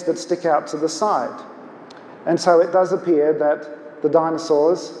legs that stick out to the side. And so it does appear that the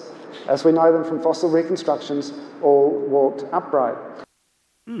dinosaurs, as we know them from fossil reconstructions, all walked upright.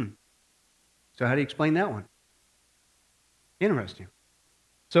 So how do you explain that one? Interesting.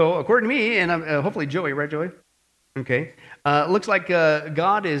 So according to me, and hopefully Joey, right, Joey? Okay. Looks like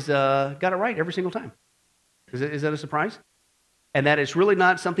God is got it right every single time. Is that a surprise? And that it's really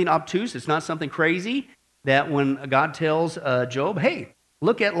not something obtuse. It's not something crazy. That when God tells Job, "Hey,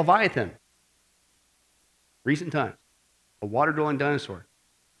 look at Leviathan." Recent times, a water-dwelling dinosaur.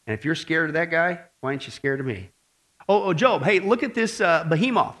 And if you're scared of that guy, why aren't you scared of me? Oh, Job, hey, look at this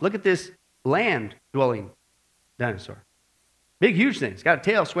behemoth. Look at this land-dwelling dinosaur. Big, huge thing. It's got a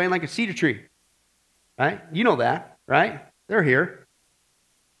tail swaying like a cedar tree. Right? You know that, right? They're here.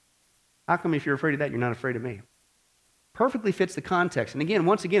 How come if you're afraid of that, you're not afraid of me? Perfectly fits the context. And again,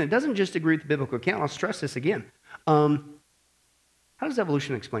 once again, it doesn't just agree with the biblical account. I'll stress this again. How does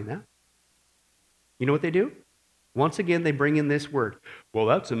evolution explain that? You know what they do? Once again, they bring in this word. Well,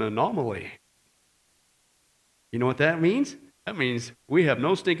 that's an anomaly. You know what that means? That means we have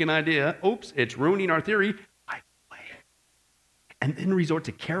no stinking idea. Oops, it's ruining our theory. And then resort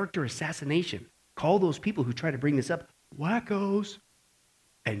to character assassination. Call those people who try to bring this up wackos.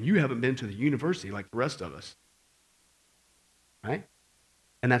 And you haven't been to the university like the rest of us. Right?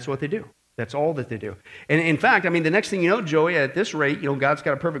 And that's what they do. That's all that they do. And in fact, I mean, the next thing you know, Joey, at this rate, you know, God's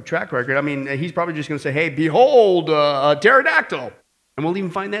got a perfect track record. I mean, he's probably just going to say, "Hey, behold, a pterodactyl." And we'll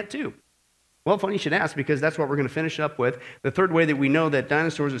even find that too. Well, funny you should ask, because that's what we're going to finish up with. The third way that we know that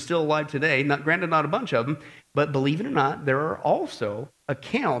dinosaurs are still alive today, granted not a bunch of them, but believe it or not, there are also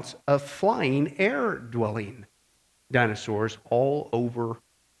accounts of flying, air-dwelling dinosaurs all over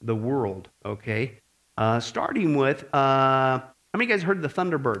the world, okay? Starting with, how many of you guys heard of the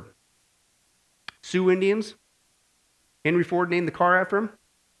Thunderbird? Sioux Indians? Henry Ford named the car after him?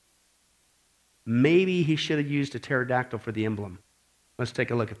 Maybe he should have used a pterodactyl for the emblem. Let's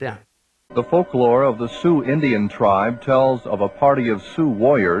take a look at that. The folklore of the Sioux Indian tribe tells of a party of Sioux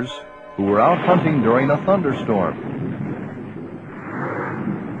warriors who were out hunting during a thunderstorm.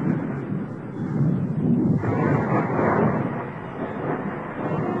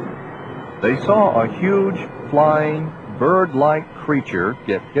 They saw a huge, flying, bird-like creature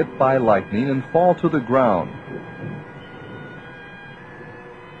get hit by lightning and fall to the ground.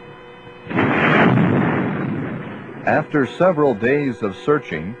 After several days of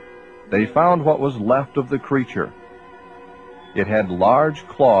searching, they found what was left of the creature. It had large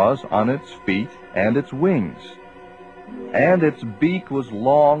claws on its feet and its wings, and its beak was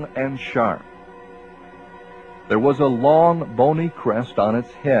long and sharp. There was a long, bony crest on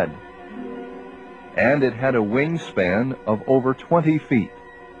its head, and it had a wingspan of over 20 feet.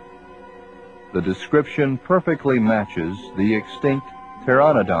 The description perfectly matches the extinct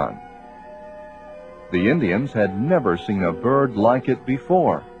pteranodon. The Indians had never seen a bird like it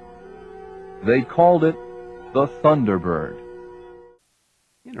before. They called it the thunderbird.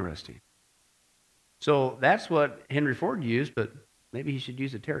 Interesting. So that's what Henry Ford used, but maybe he should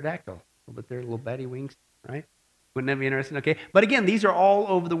use a pterodactyl. A little bit there, little batty wings, right? Wouldn't that be interesting? Okay. But again, these are all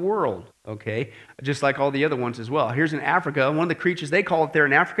over the world, okay? Just like all the other ones as well. Here's in Africa. One of the creatures, they call it there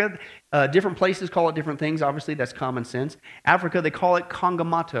in Africa. Different places call it different things. Obviously, that's common sense. Africa, they call it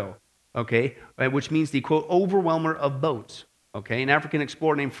Kongamato, okay? Which means the, quote, overwhelmer of boats. Okay, an African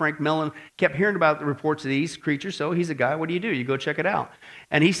explorer named Frank Mellon kept hearing about the reports of these creatures, so he's a guy, what do? You go check it out.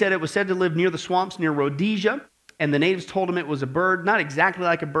 And he said it was said to live near the swamps near Rhodesia, and the natives told him it was a bird, not exactly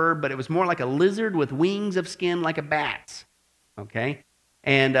like a bird, but it was more like a lizard with wings of skin like a bat's. Okay,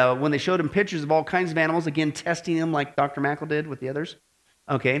 and when they showed him pictures of all kinds of animals, again, testing them like Dr. Mackle did with the others,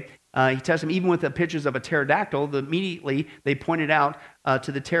 okay, he tested them even with the pictures of a pterodactyl. Immediately, they pointed out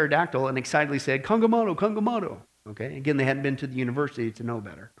to the pterodactyl and excitedly said, Kongamato, Kongamato. Okay, again, they hadn't been to the university to know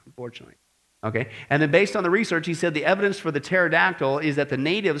better, unfortunately. Okay, and then based on the research, he said the evidence for the pterodactyl is that the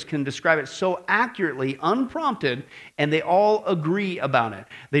natives can describe it so accurately, unprompted, and they all agree about it.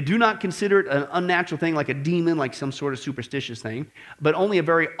 They do not consider it an unnatural thing like a demon, like some sort of superstitious thing, but only a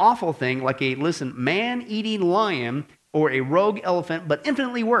very awful thing like a, listen, man-eating lion or a rogue elephant, but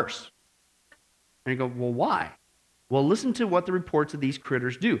infinitely worse. And you go, well, why? Well, listen to what the reports of these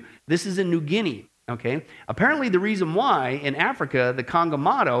critters do. This is in New Guinea. Okay. Apparently, the reason why in Africa the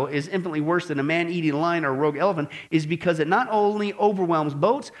Kongamato is infinitely worse than a man-eating lion or a rogue elephant is because it not only overwhelms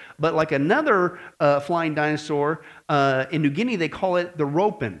boats, but like another flying dinosaur in New Guinea, they call it the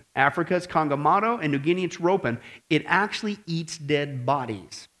ropen. Africa it's Kongamato, and New Guinea it's ropen. It actually eats dead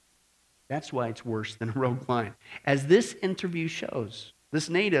bodies. That's why it's worse than a rogue lion. As this interview shows, this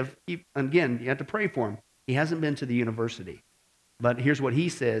native, again, you have to pray for him. He hasn't been to the university, but here's what he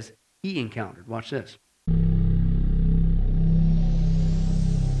says he encountered. Watch this.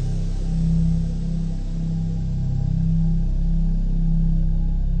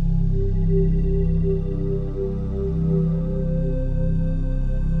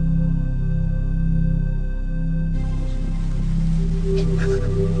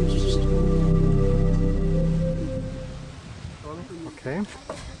 Okay.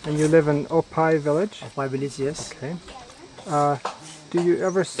 And you live in Opai village? Opai village, yes. Okay. Do you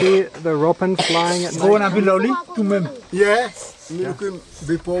ever see the ropen flying at night? Yes.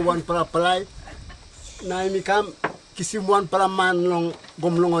 Before one para palay, na mi kam kisim one para man long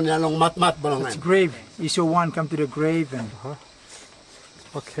gomlongon ya long mat balongan. It's grave. You saw one come to the grave and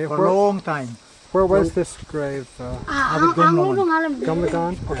okay, for a long time. Where was this grave? Gomlongon.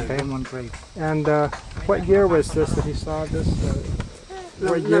 Okay. One grave. And what year was this that he saw this?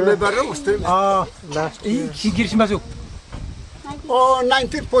 What year? Last year. Oh,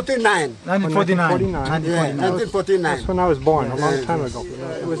 1949. 1949. 1949. That's when I was born, a long time ago.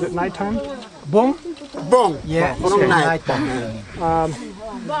 Was it nighttime? Bong? Bong. Yeah, okay. Nighttime.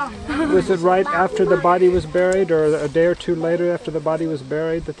 Was it right after the body was buried, or a day or two later after the body was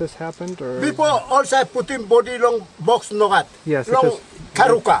buried that this happened? Or? Before also putting body long box nogat. Yes. Long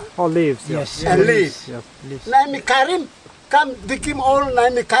karuka. All leaves. Yes. And leaves. Yep. Naimi karim, come dikim all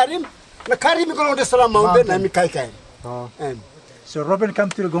naimi karim. Na karim go on the Salam Mountain, naimi kai. So Robin come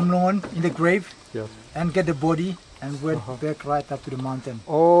to the Gomlongon in the grave, yes, and get the body and went back right up to the mountain.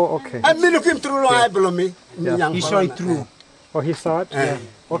 Oh, okay. And me looking through long eye below me. He saw it through. Oh, he saw it? Yeah.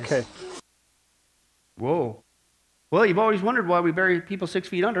 Okay. Whoa. Well, you've always wondered why we bury people 6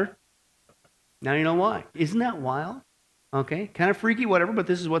 feet under. Now you know why. Isn't that wild? Okay, kind of freaky, whatever, but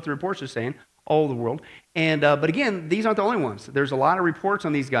this is what the reports are saying, all over the world. And but again, these aren't the only ones. There's a lot of reports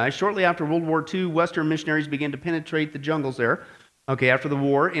on these guys. Shortly after World War II, Western missionaries began to penetrate the jungles there, okay, after the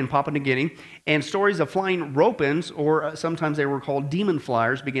war in Papua New Guinea, and stories of flying ropens, or sometimes they were called demon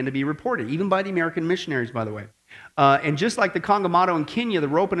flyers, began to be reported, even by the American missionaries, by the way. And just like the Kongamato in Kenya, the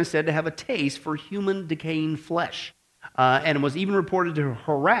ropen is said to have a taste for human decaying flesh, and was even reported to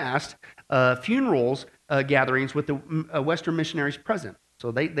harass funerals gatherings with the Western missionaries present.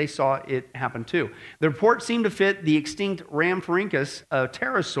 So they saw it happen too. The report seemed to fit the extinct Rhamphorhynchus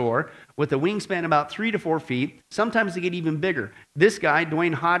pterosaur with a wingspan about 3 to 4 feet. Sometimes they get even bigger. This guy,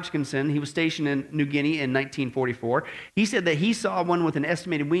 Dwayne Hodgkinson, he was stationed in New Guinea in 1944. He said that he saw one with an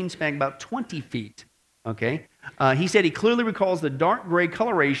estimated wingspan about 20 feet. Okay. He said he clearly recalls the dark gray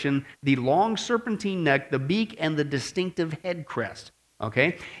coloration, the long serpentine neck, the beak, and the distinctive head crest.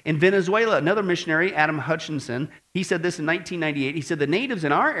 Okay. In Venezuela, another missionary, Adam Hutchinson, he said this in 1998. He said the natives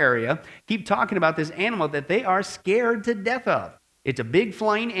in our area keep talking about this animal that they are scared to death of. It's a big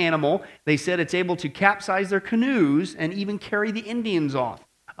flying animal. They said it's able to capsize their canoes and even carry the Indians off.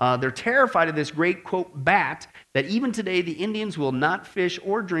 They're terrified of this great, quote, bat that even today the Indians will not fish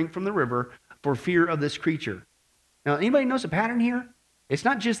or drink from the river for fear of this creature. Now, anybody notice a pattern here? It's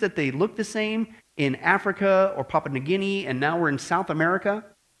not just that they look the same in Africa or Papua New Guinea, and now we're in South America,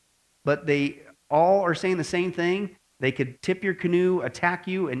 but they all are saying the same thing. They could tip your canoe, attack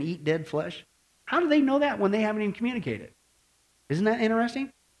you, and eat dead flesh. How do they know that when they haven't even communicated? Isn't that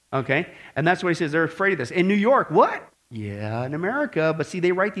interesting? Okay, and that's what he says. They're afraid of this. In New York, what? Yeah, in America, but see,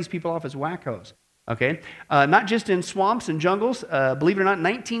 they write these people off as wackos. Okay, not just in swamps and jungles. Believe it or not, in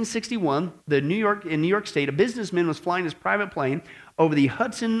 1961, in New York State, a businessman was flying his private plane over the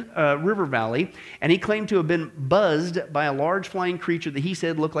Hudson River Valley, and he claimed to have been buzzed by a large flying creature that he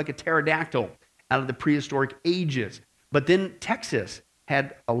said looked like a pterodactyl out of the prehistoric ages. But then Texas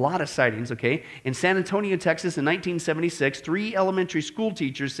had a lot of sightings, okay? In San Antonio, Texas, in 1976, 3 elementary school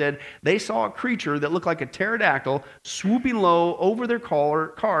teachers said they saw a creature that looked like a pterodactyl swooping low over their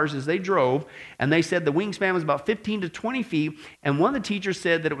cars as they drove, and they said the wingspan was about 15 to 20 feet, and one of the teachers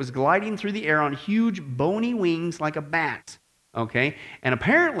said that it was gliding through the air on huge bony wings like a bat, okay? And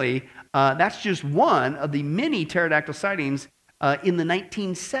apparently, that's just one of the many pterodactyl sightings in the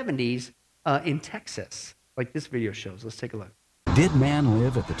 1970s in Texas, like this video shows. Let's take a look. Did man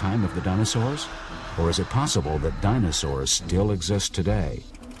live at the time of the dinosaurs? Or is it possible that dinosaurs still exist today?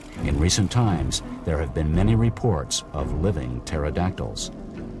 In recent times, there have been many reports of living pterodactyls.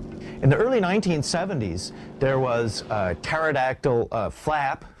 In the early 1970s, there was a pterodactyl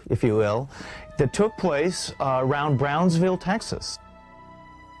flap, if you will, that took place around Brownsville, Texas.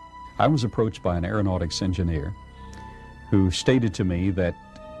 I was approached by an aeronautics engineer who stated to me that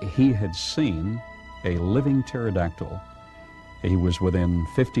he had seen a living pterodactyl. He was within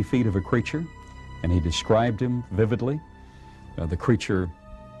 50 feet of a creature, and he described him vividly. The creature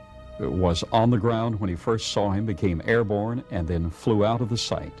was on the ground when he first saw him, became airborne, and then flew out of the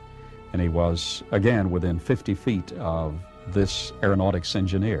sight. And he was, again, within 50 feet of this aeronautics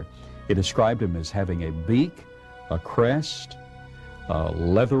engineer. He described him as having a beak, a crest,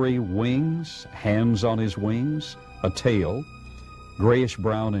 leathery wings, hands on his wings, a tail,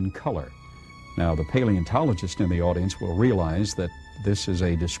 grayish-brown in color. Now, the paleontologist in the audience will realize that this is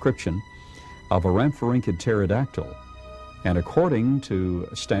a description of a rhamphorhynchid pterodactyl. And according to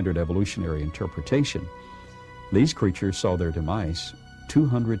standard evolutionary interpretation, these creatures saw their demise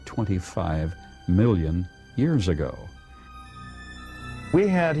 225 million years ago. We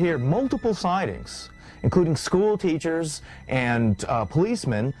had here multiple sightings, including school teachers and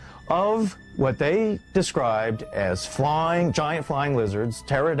policemen, of what they described as giant flying lizards,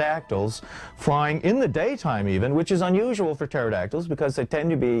 pterodactyls, flying in the daytime even, which is unusual for pterodactyls because they tend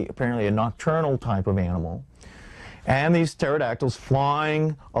to be apparently a nocturnal type of animal. And these pterodactyls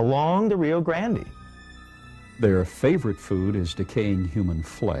flying along the Rio Grande. Their favorite food is decaying human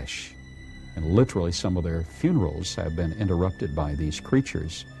flesh. And literally some of their funerals have been interrupted by these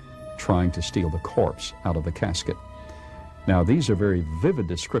creatures trying to steal the corpse out of the casket. Now, these are very vivid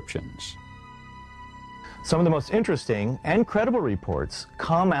descriptions. Some of the most interesting and credible reports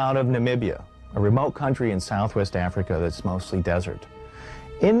come out of Namibia, a remote country in southwest Africa that's mostly desert.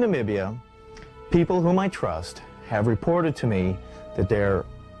 In Namibia, people whom I trust have reported to me that there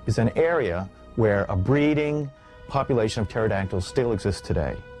is an area where a breeding population of pterodactyls still exists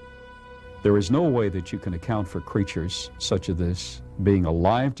today. There is no way that you can account for creatures such as this being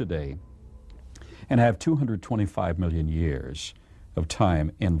alive today and have 225 million years of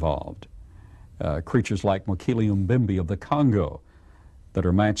time involved. Creatures like Mokele Mbembe of the Congo that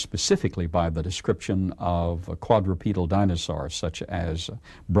are matched specifically by the description of quadrupedal dinosaurs such as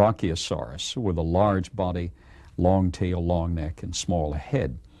Brachiosaurus with a large body, long tail, long neck, and small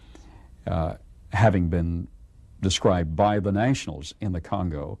head, having been described by the nationals in the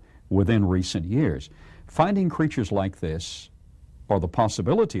Congo within recent years. Finding creatures like this, or the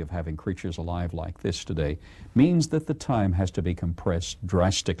possibility of having creatures alive like this today, means that the time has to be compressed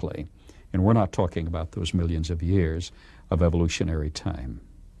drastically. And we're not talking about those millions of years of evolutionary time.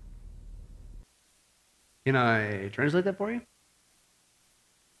 Can I translate that for you?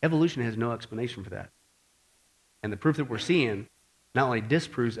 Evolution has no explanation for that. And the proof that we're seeing not only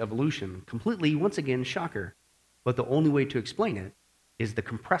disproves evolution completely, once again, shocker, but the only way to explain it is the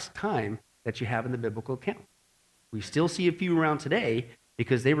compressed time that you have in the biblical account. We still see a few around today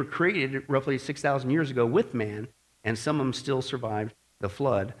because they were created roughly 6,000 years ago with man, and some of them still survived the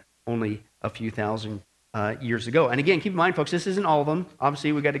flood only a few thousand years ago. And again, keep in mind, folks, this isn't all of them.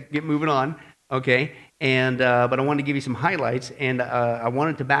 Obviously, we got to get moving on, okay? And but I wanted to give you some highlights, and I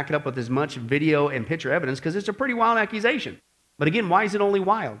wanted to back it up with as much video and picture evidence because it's a pretty wild accusation. But again, why is it only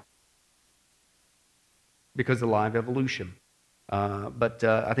wild? Because of live evolution. But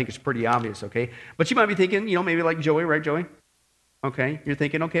I think it's pretty obvious, okay? But you might be thinking, maybe like Joey, right, Joey? Okay, you're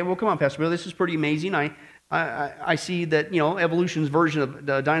thinking, okay, well, come on, Pastor Bill, this is pretty amazing. I see that, evolution's version of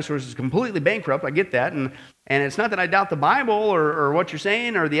the dinosaurs is completely bankrupt. I get that. And it's not that I doubt the Bible or what you're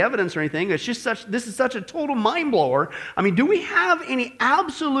saying or the evidence or anything. It's just this is such a total mind blower. I mean, do we have any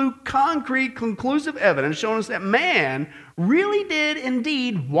absolute, concrete, conclusive evidence showing us that man really did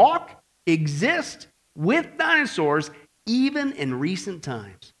indeed walk, exist with dinosaurs even in recent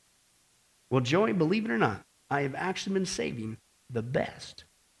times? Well, Joey, believe it or not, I have actually been saving the best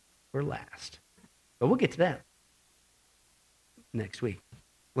for last. But we'll get to that next week.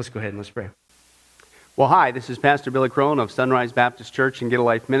 Let's go ahead and let's pray. Well, hi, this is Pastor Billy Crone of Sunrise Baptist Church and Get a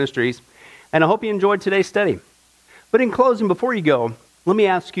Life Ministries, and I hope you enjoyed today's study. But in closing, before you go, let me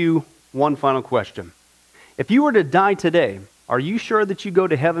ask you one final question. If you were to die today, are you sure that you go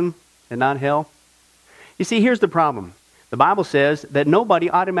to heaven and not hell? You see, here's the problem. The Bible says that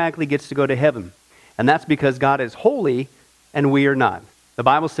nobody automatically gets to go to heaven, and that's because God is holy and we are not. The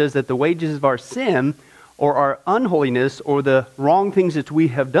Bible says that the wages of our sin or our unholiness or the wrong things that we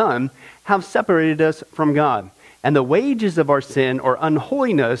have done have separated us from God. And the wages of our sin or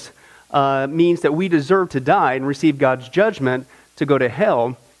unholiness means that we deserve to die and receive God's judgment to go to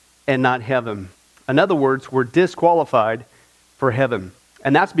hell and not heaven. In other words, we're disqualified for heaven.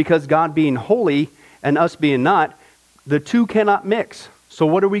 And that's because God being holy and us being not, the two cannot mix. So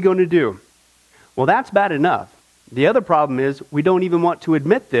what are we going to do? Well, that's bad enough. The other problem is we don't even want to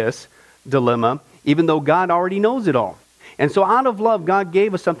admit this dilemma, even though God already knows it all. And so out of love, God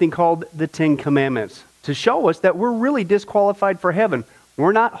gave us something called the 10 Commandments to show us that we're really disqualified for heaven.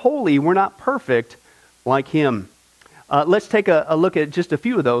 We're not holy. We're not perfect like Him. Let's take a look at just a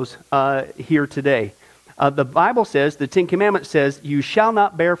few of those here today. The Bible says, the 10 Commandments says, you shall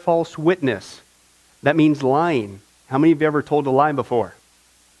not bear false witness. That means lying. How many of you ever told a lie before?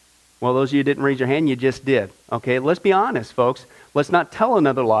 Well, those of you who didn't raise your hand, you just did. Okay, let's be honest, folks. Let's not tell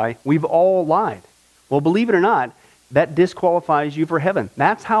another lie. We've all lied. Well, believe it or not, that disqualifies you for heaven.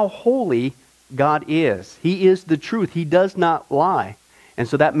 That's how holy God is. He is the truth. He does not lie. And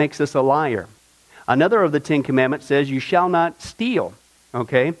so that makes us a liar. Another of the 10 Commandments says, you shall not steal.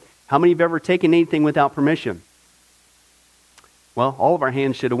 Okay, how many have ever taken anything without permission? Well, all of our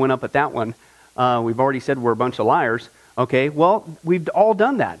hands should have went up at that one. We've already said we're a bunch of liars. Okay, well, we've all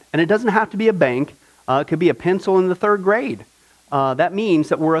done that. And it doesn't have to be a bank. It could be a pencil in the 3rd grade. That means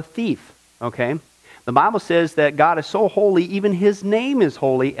that we're a thief. Okay? The Bible says that God is so holy, even His name is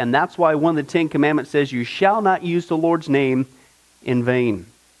holy. And that's why one of the 10 Commandments says, you shall not use the Lord's name in vain.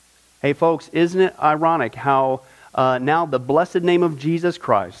 Hey, folks, isn't it ironic how now the blessed name of Jesus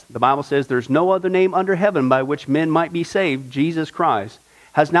Christ, the Bible says there's no other name under heaven by which men might be saved, Jesus Christ,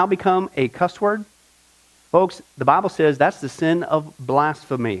 has now become a cuss word? Folks, the Bible says that's the sin of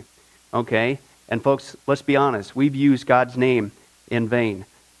blasphemy, okay? And folks, let's be honest. We've used God's name in vain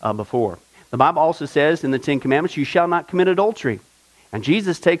before. The Bible also says in the 10 Commandments, you shall not commit adultery. And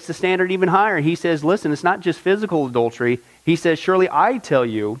Jesus takes the standard even higher. He says, listen, it's not just physical adultery. He says, surely I tell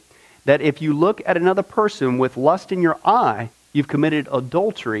you that if you look at another person with lust in your eye, you've committed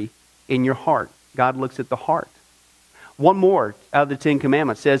adultery in your heart. God looks at the heart. One more out of the 10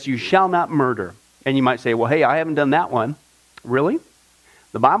 Commandments says, you shall not murder. And you might say, well, hey, I haven't done that one. Really?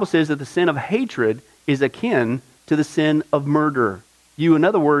 The Bible says that the sin of hatred is akin to the sin of murder. You, in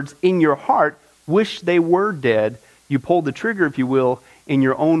other words, in your heart, wish they were dead. You pulled the trigger, if you will, in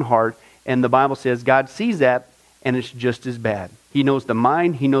your own heart. And the Bible says God sees that, and it's just as bad. He knows the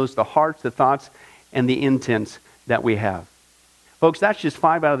mind, He knows the hearts, the thoughts, and the intents that we have. Folks, that's just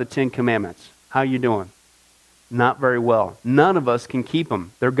 5 out of the 10 Commandments. How you doing? Not very well. None of us can keep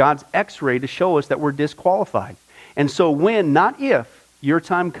them. They're God's x-ray to show us that we're disqualified. And so when, not if, your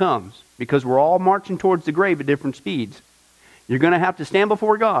time comes, because we're all marching towards the grave at different speeds, you're going to have to stand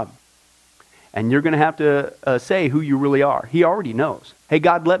before God. And you're going to have to say who you really are. He already knows. Hey,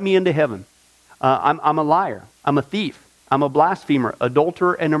 God, let me into heaven. I'm a liar. I'm a thief. I'm a blasphemer,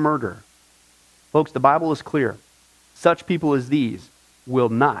 adulterer, and a murderer. Folks, the Bible is clear. Such people as these will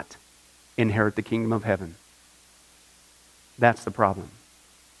not inherit the kingdom of heaven. That's the problem.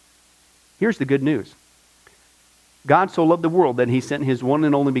 Here's the good news. God so loved the world that he sent his one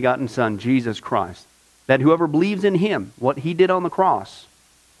and only begotten Son, Jesus Christ, that whoever believes in him, what he did on the cross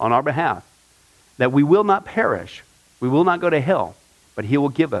on our behalf, that we will not perish, we will not go to hell, but he will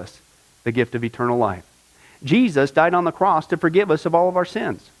give us the gift of eternal life. Jesus died on the cross to forgive us of all of our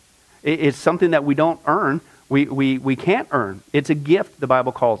sins. It's something that we don't earn. We can't earn. It's a gift, the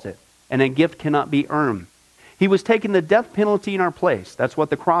Bible calls it, and a gift cannot be earned. He was taking the death penalty in our place. That's what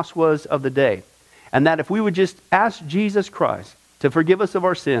the cross was of the day. And that if we would just ask Jesus Christ to forgive us of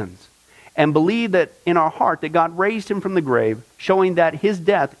our sins and believe that in our heart that God raised him from the grave, showing that his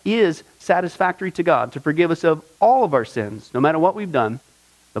death is satisfactory to God to forgive us of all of our sins, no matter what we've done,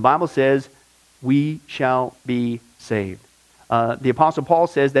 the Bible says we shall be saved. The Apostle Paul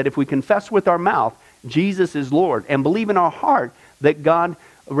says that if we confess with our mouth Jesus is Lord and believe in our heart that God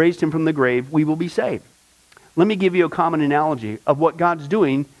raised him from the grave, we will be saved. Let me give you a common analogy of what God's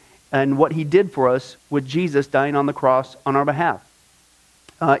doing and what he did for us with Jesus dying on the cross on our behalf.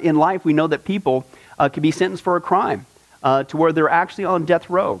 In life, we know that people can be sentenced for a crime to where they're actually on death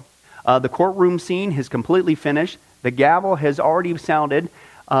row. The courtroom scene has completely finished. The gavel has already sounded.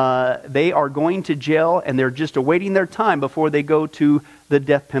 They are going to jail, and they're just awaiting their time before they go to the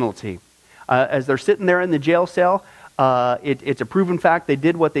death penalty. As they're sitting there in the jail cell, it's a proven fact they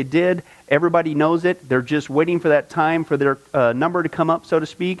did what they did. Everybody knows it. They're just waiting for that time for their number to come up, so to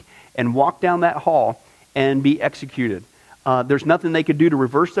speak, and walk down that hall and be executed. There's nothing they could do to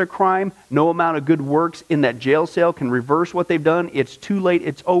reverse their crime. No amount of good works in that jail cell can reverse what they've done. It's too late.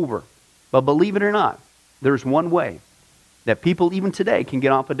 It's over. But believe it or not, there's one way that people even today can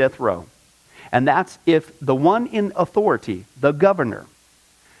get off of death row. And that's if the one in authority, the governor,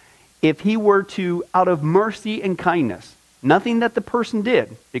 if he were to, out of mercy and kindness, nothing that the person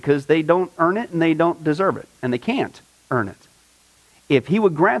did, because they don't earn it and they don't deserve it, and they can't earn it, if he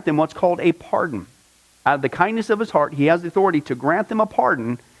would grant them what's called a pardon, out of the kindness of his heart, he has the authority to grant them a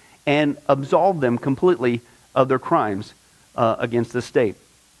pardon and absolve them completely of their crimes against the state.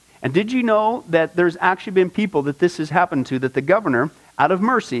 And did you know that there's actually been people that this has happened to, that the governor, out of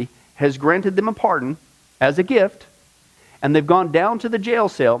mercy, has granted them a pardon as a gift, and they've gone down to the jail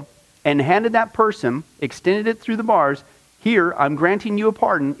cell and handed that person, extended it through the bars, here, I'm granting you a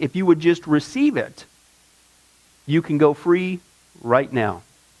pardon. If you would just receive it, you can go free right now.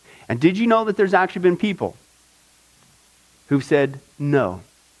 And did you know that there's actually been people who've said, no,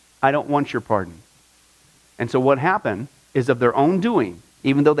 I don't want your pardon. And so what happened is of their own doing,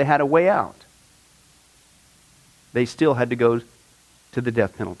 even though they had a way out, they still had to go to the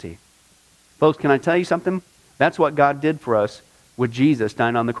death penalty. Folks, can I tell you something? That's what God did for us with Jesus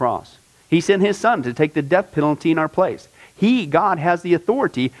dying on the cross. He sent his Son to take the death penalty in our place. God has the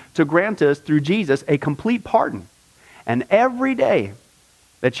authority to grant us through Jesus a complete pardon. And every day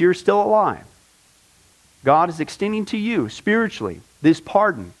that you're still alive, God is extending to you spiritually this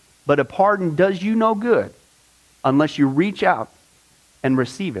pardon. But a pardon does you no good unless you reach out and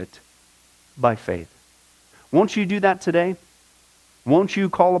receive it by faith. Won't you do that today? Won't you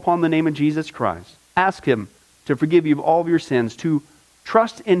call upon the name of Jesus Christ? Ask him to forgive you of all of your sins, to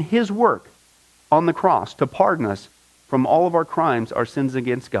trust in his work on the cross to pardon us from all of our crimes, our sins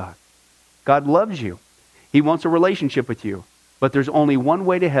against God. God loves you. He wants a relationship with you. But there's only one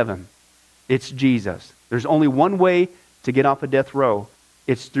way to heaven. It's Jesus. There's only one way to get off of death row.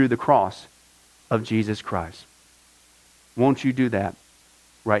 It's through the cross of Jesus Christ. Won't you do that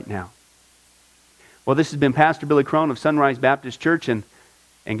right now? Well, this has been Pastor Billy Crone of Sunrise Baptist Church and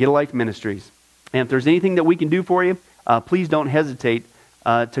Get a Life Ministries. And if there's anything that we can do for you, please don't hesitate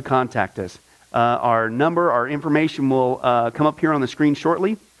to contact us. Our number, our information will come up here on the screen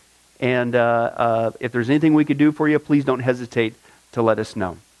shortly. And if there's anything we could do for you, please don't hesitate to let us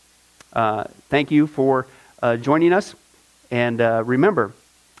know. Thank you for joining us. And remember,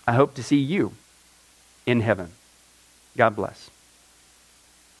 I hope to see you in heaven. God bless.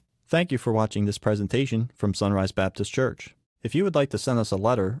 Thank you for watching this presentation from Sunrise Baptist Church. If you would like to send us a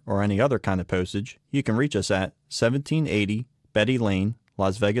letter or any other kind of postage, you can reach us at 1780 Betty Lane,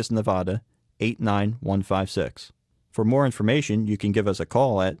 Las Vegas, Nevada, 89156. For more information, you can give us a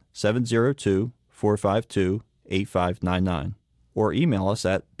call at 702-452-8599 or email us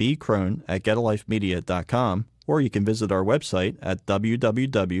at bcrone@getalifemedia.com, or you can visit our website at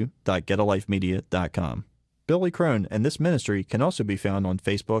www.getalifemedia.com. Billy Crone and this ministry can also be found on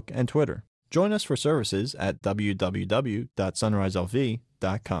Facebook and Twitter. Join us for services at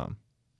www.sunriselv.com.